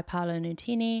Cigarette" by Paolo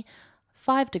Nutini.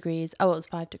 5 degrees. Oh, it was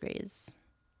 5 degrees.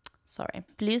 Sorry.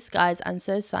 Blue skies and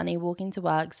so sunny, walking to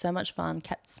work, so much fun,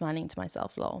 kept smiling to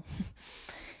myself, lol.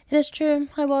 And it's true,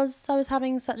 I was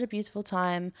having such a beautiful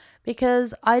time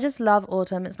because I just love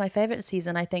autumn. It's my favorite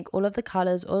season. I think all of the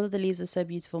colors, all of the leaves are so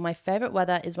beautiful. My favorite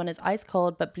weather is when it's ice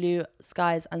cold but blue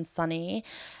skies and sunny,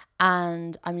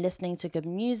 and I'm listening to good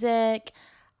music,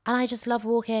 and I just love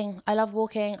walking. I love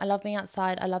walking. I love being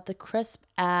outside. I love the crisp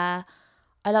air.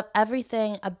 I love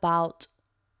everything about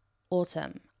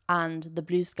autumn and the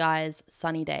blue skies,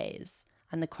 sunny days,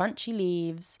 and the crunchy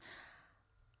leaves.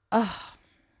 Oh,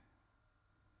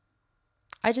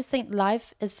 I just think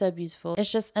life is so beautiful.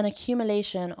 It's just an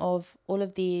accumulation of all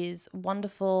of these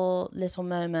wonderful little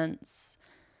moments.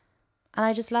 And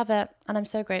I just love it. And I'm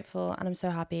so grateful and I'm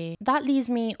so happy. That leads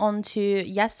me on to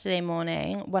yesterday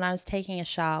morning when I was taking a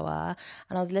shower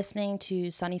and I was listening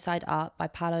to Sunny Side Up by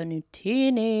Paolo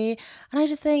Nutini. And I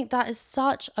just think that is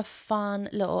such a fun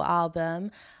little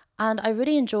album. And I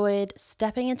really enjoyed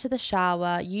stepping into the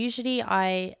shower. Usually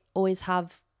I always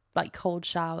have like cold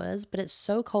showers, but it's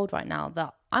so cold right now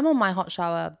that I'm on my hot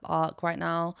shower arc right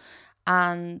now,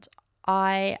 and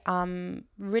I am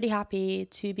really happy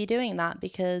to be doing that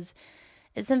because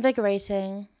it's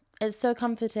invigorating, it's so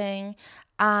comforting,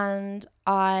 and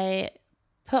I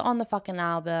put on the fucking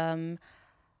album.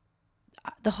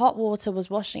 The hot water was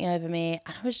washing over me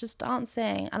and I was just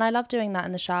dancing, and I love doing that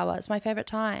in the shower. It's my favorite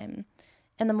time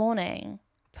in the morning.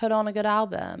 Put on a good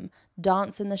album,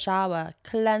 dance in the shower,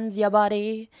 cleanse your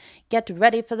body, get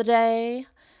ready for the day.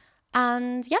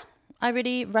 And yeah, I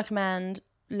really recommend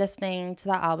listening to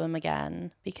that album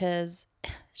again because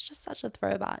it's just such a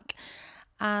throwback.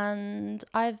 And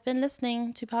I've been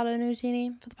listening to Paolo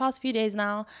Nutini for the past few days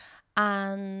now,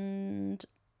 and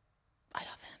I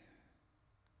love him.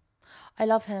 I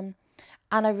love him.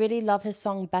 And I really love his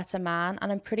song Better Man.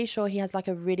 And I'm pretty sure he has like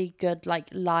a really good like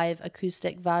live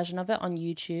acoustic version of it on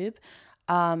YouTube.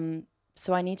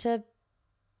 So I need to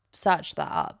search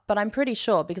that up. But I'm pretty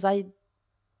sure because I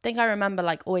think I remember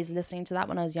like always listening to that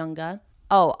when I was younger.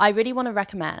 Oh, I really want to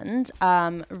recommend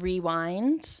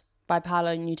Rewind by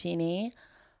Paolo Nutini.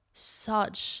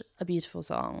 Such a beautiful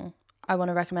song. I want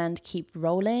to recommend Keep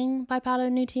Rolling by Paolo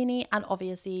Nutini. And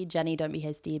obviously Jenny, Don't Be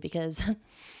Hasty, because...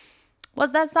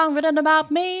 was that song written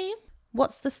about me?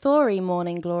 What's the story,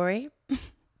 Morning Glory?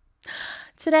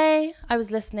 Today, I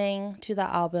was listening to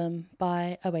that album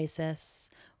by Oasis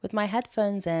with my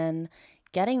headphones in,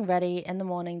 getting ready in the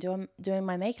morning, doing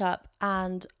my makeup,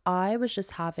 and I was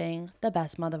just having the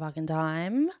best motherfucking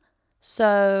time.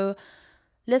 So,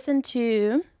 listen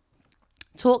to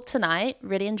Talk Tonight.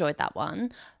 Really enjoyed that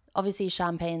one. Obviously,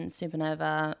 Champagne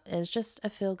Supernova is just a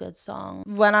feel-good song.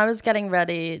 When I was getting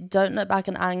ready, Don't Look Back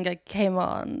in Anger came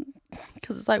on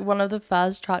because it's like one of the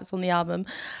first tracks on the album.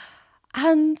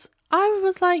 And I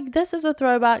was like, this is a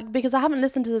throwback because I haven't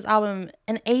listened to this album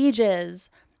in ages.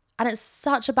 And it's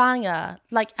such a banger.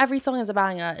 Like, every song is a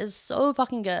banger. It's so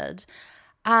fucking good.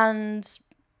 And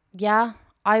yeah,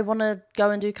 I want to go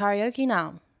and do karaoke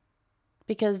now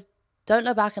because Don't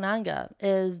Look Back in Anger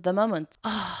is the moment.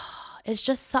 Oh. It's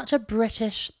just such a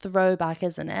British throwback,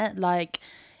 isn't it? Like,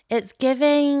 it's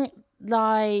giving,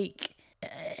 like,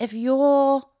 if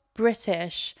you're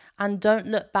British and Don't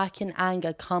Look Back in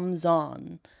Anger comes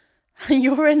on, and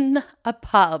you're in a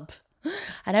pub,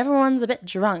 and everyone's a bit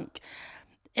drunk,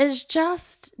 it's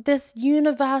just this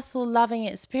universal loving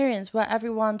experience where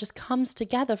everyone just comes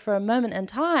together for a moment in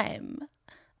time.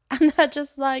 And they're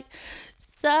just like,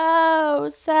 so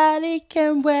Sally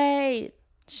can wait.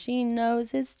 She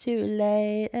knows it's too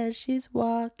late as she's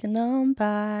walking on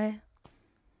by.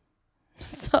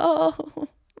 So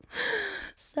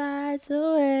slides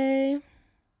away.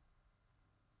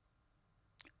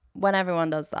 When everyone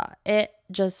does that, it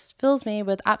just fills me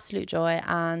with absolute joy.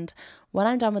 And when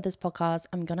I'm done with this podcast,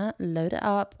 I'm gonna load it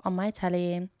up on my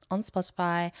telly, on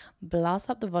Spotify, blast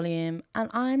up the volume, and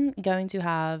I'm going to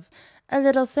have a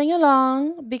little sing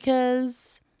along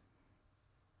because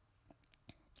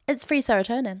it's free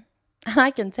serotonin. And I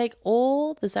can take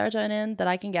all the serotonin that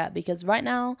I can get because right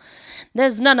now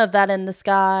there's none of that in the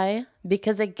sky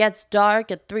because it gets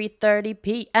dark at 3:30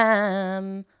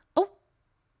 p.m. Oh,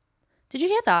 did you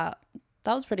hear that?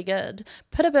 That was pretty good.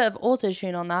 Put a bit of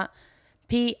auto-tune on that.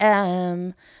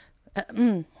 p.m.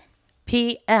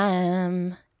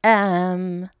 p.m.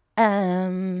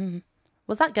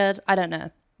 Was that good? I don't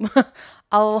know.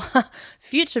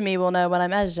 Future me will know when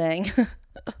I'm editing.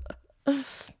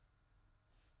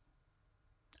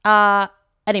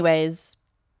 Anyways,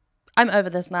 I'm over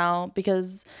this now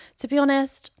because, to be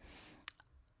honest,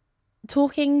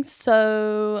 talking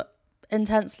so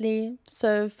intensely,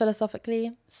 so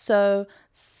philosophically, so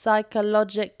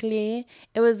psychologically,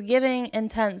 it was giving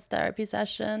intense therapy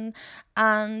session.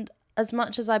 And as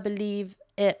much as I believe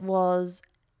it was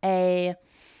a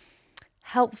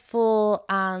helpful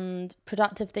and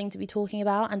productive thing to be talking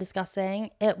about and discussing,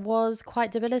 it was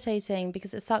quite debilitating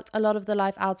because it sucked a lot of the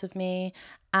life out of me,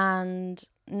 and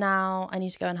now I need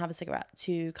to go and have a cigarette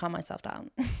to calm myself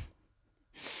down.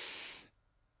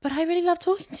 But I really love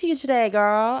talking to you today,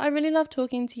 girl. I really love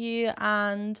talking to you,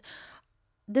 and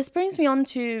this brings me on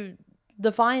to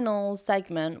the final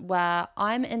segment where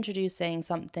I'm introducing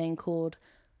something called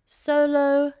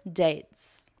solo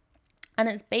dates. And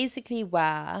it's basically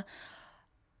where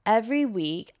every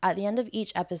week, at the end of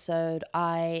each episode,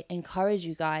 I encourage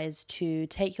you guys to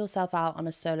take yourself out on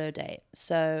a solo date.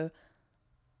 So,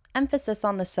 emphasis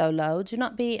on the solo. Do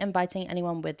not be inviting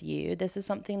anyone with you. This is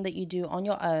something that you do on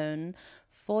your own,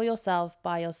 for yourself,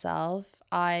 by yourself.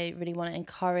 I really want to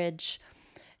encourage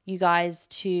you guys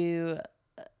to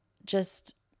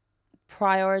just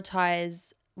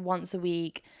prioritize once a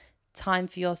week time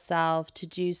for yourself to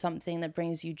do something that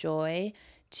brings you joy,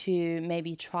 to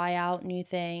maybe try out new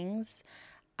things,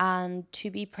 and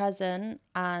to be present,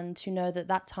 and to know that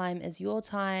that time is your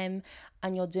time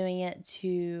and you're doing it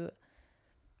to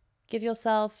give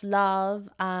yourself love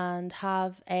and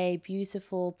have a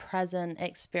beautiful present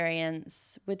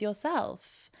experience with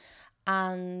yourself,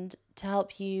 and to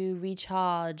help you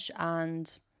recharge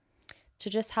and to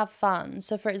just have fun.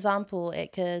 So for example,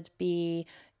 it could be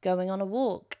going on a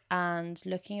walk and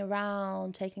looking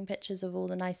around, taking pictures of all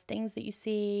the nice things that you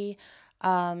see,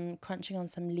 crunching on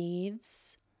some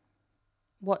leaves,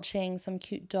 watching some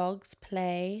cute dogs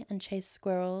play and chase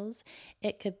squirrels.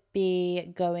 It could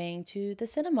be going to the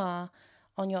cinema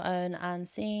on your own and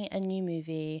seeing a new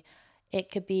movie.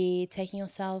 It could be taking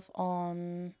yourself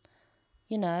on,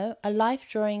 a life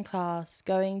drawing class,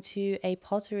 going to a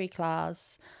pottery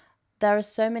class. There are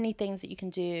so many things that you can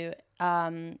do.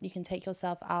 You can take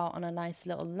yourself out on a nice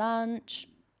little lunch.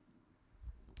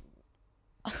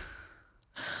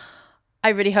 I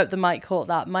really hope the mic caught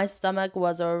that. My stomach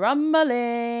was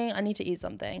rumbling. I need to eat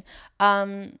something.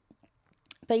 But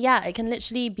yeah, it can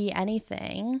literally be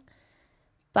anything,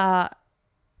 but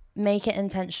make it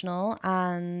intentional.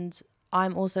 And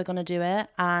I'm also going to do it.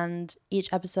 And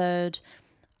each episode,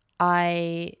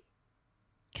 I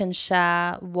can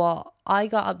share what I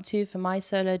got up to for my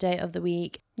solo date of the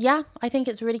week. Yeah, I think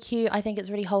it's really cute. I think it's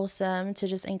really wholesome to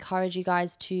just encourage you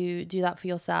guys to do that for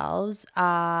yourselves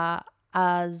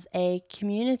as a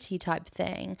community type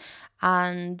thing.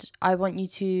 And I want you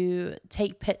to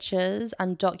take pictures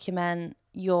and document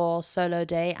your solo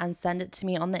day and send it to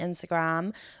me on the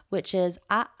Instagram, which is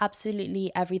at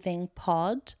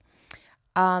absolutely-everything-pod.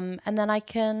 And then I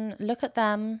can look at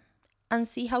them and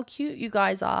see how cute you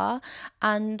guys are,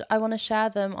 and I want to share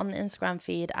them on the Instagram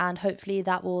feed, and hopefully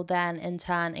that will then in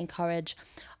turn encourage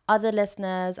other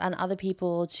listeners and other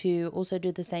people to also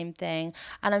do the same thing.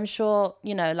 And I'm sure,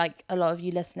 like a lot of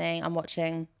you listening and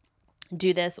watching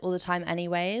do this all the time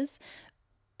anyways,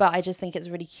 but I just think it's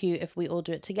really cute if we all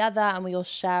do it together and we all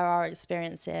share our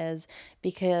experiences,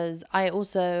 because I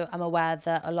also am aware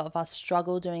that a lot of us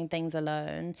struggle doing things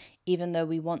alone, even though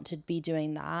we want to be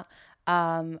doing that.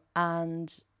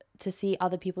 And to see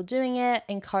other people doing it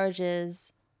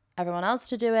encourages everyone else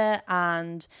to do it,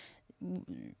 and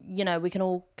we can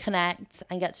all connect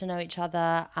and get to know each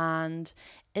other, and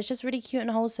it's just really cute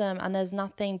and wholesome. And there's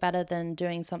nothing better than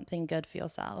doing something good for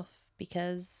yourself,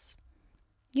 because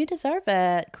you deserve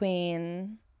it,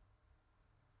 queen.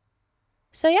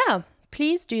 So yeah,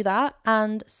 please do that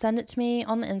and send it to me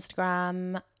on the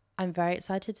Instagram. I'm very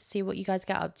excited to see what you guys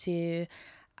get up to.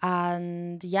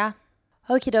 And yeah,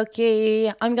 okie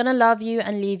dokie, I'm gonna love you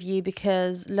and leave you,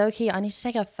 because low-key I need to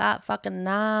take a fat fucking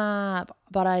nap,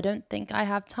 but I don't think I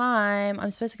have time.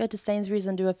 I'm supposed to go to Sainsbury's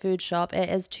and do a food shop. It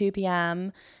is 2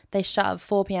 p.m. They shut at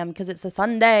 4 p.m. because it's a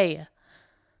Sunday.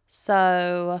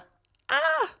 So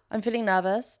I'm feeling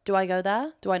nervous. Do I go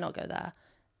there? Do I not go there?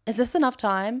 Is this enough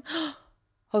time?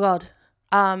 Oh god.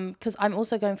 Because I'm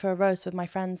also going for a roast with my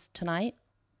friends tonight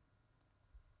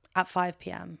at 5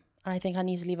 p.m. and I think I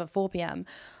need to leave at 4 p.m.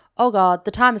 Oh god,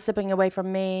 the time is slipping away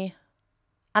from me.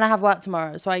 And I have work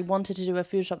tomorrow, so I wanted to do a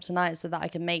food shop tonight so that I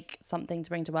can make something to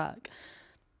bring to work.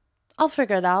 I'll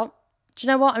figure it out. Do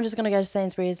you know what? I'm just going to go to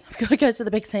Sainsbury's. I'm going to go to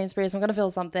the big Sainsbury's. I'm going to feel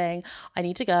something. I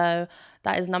need to go.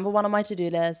 That is number 1 on my to-do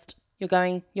list. You're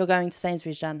going to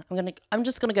Sainsbury's, Jen. I'm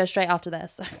just going to go straight after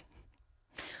this.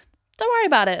 Don't worry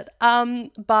about it.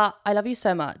 But I love you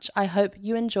so much. I hope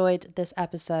you enjoyed this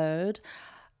episode.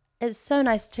 It's so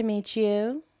nice to meet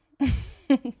you.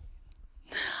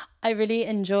 I really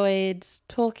enjoyed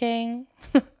talking.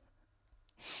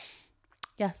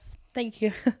 Yes, thank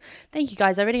you. Thank you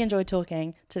guys. I really enjoyed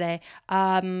talking today.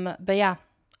 But yeah,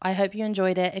 I hope you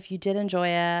enjoyed it. If you did enjoy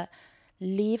it,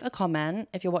 leave a comment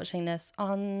if you're watching this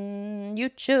on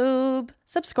YouTube.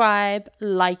 Subscribe,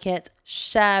 like it,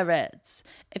 share it.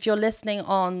 If you're listening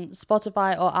on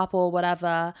Spotify or Apple,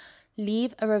 whatever,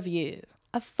 leave a review.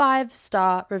 A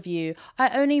 5-star review.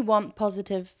 I only want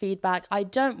positive feedback. I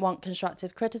don't want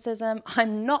constructive criticism.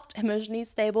 I'm not emotionally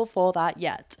stable for that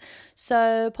yet.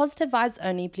 So positive vibes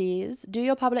only, please. Do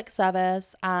your public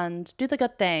service and do the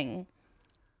good thing.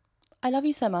 I love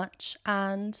you so much,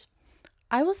 and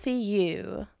I will see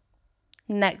you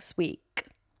next week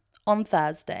on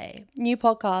Thursday. New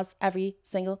podcast every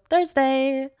single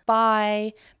Thursday.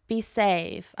 Bye. Be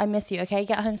safe. I miss you, okay?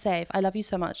 Get home safe. I love you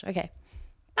so much. Okay.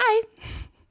 Bye.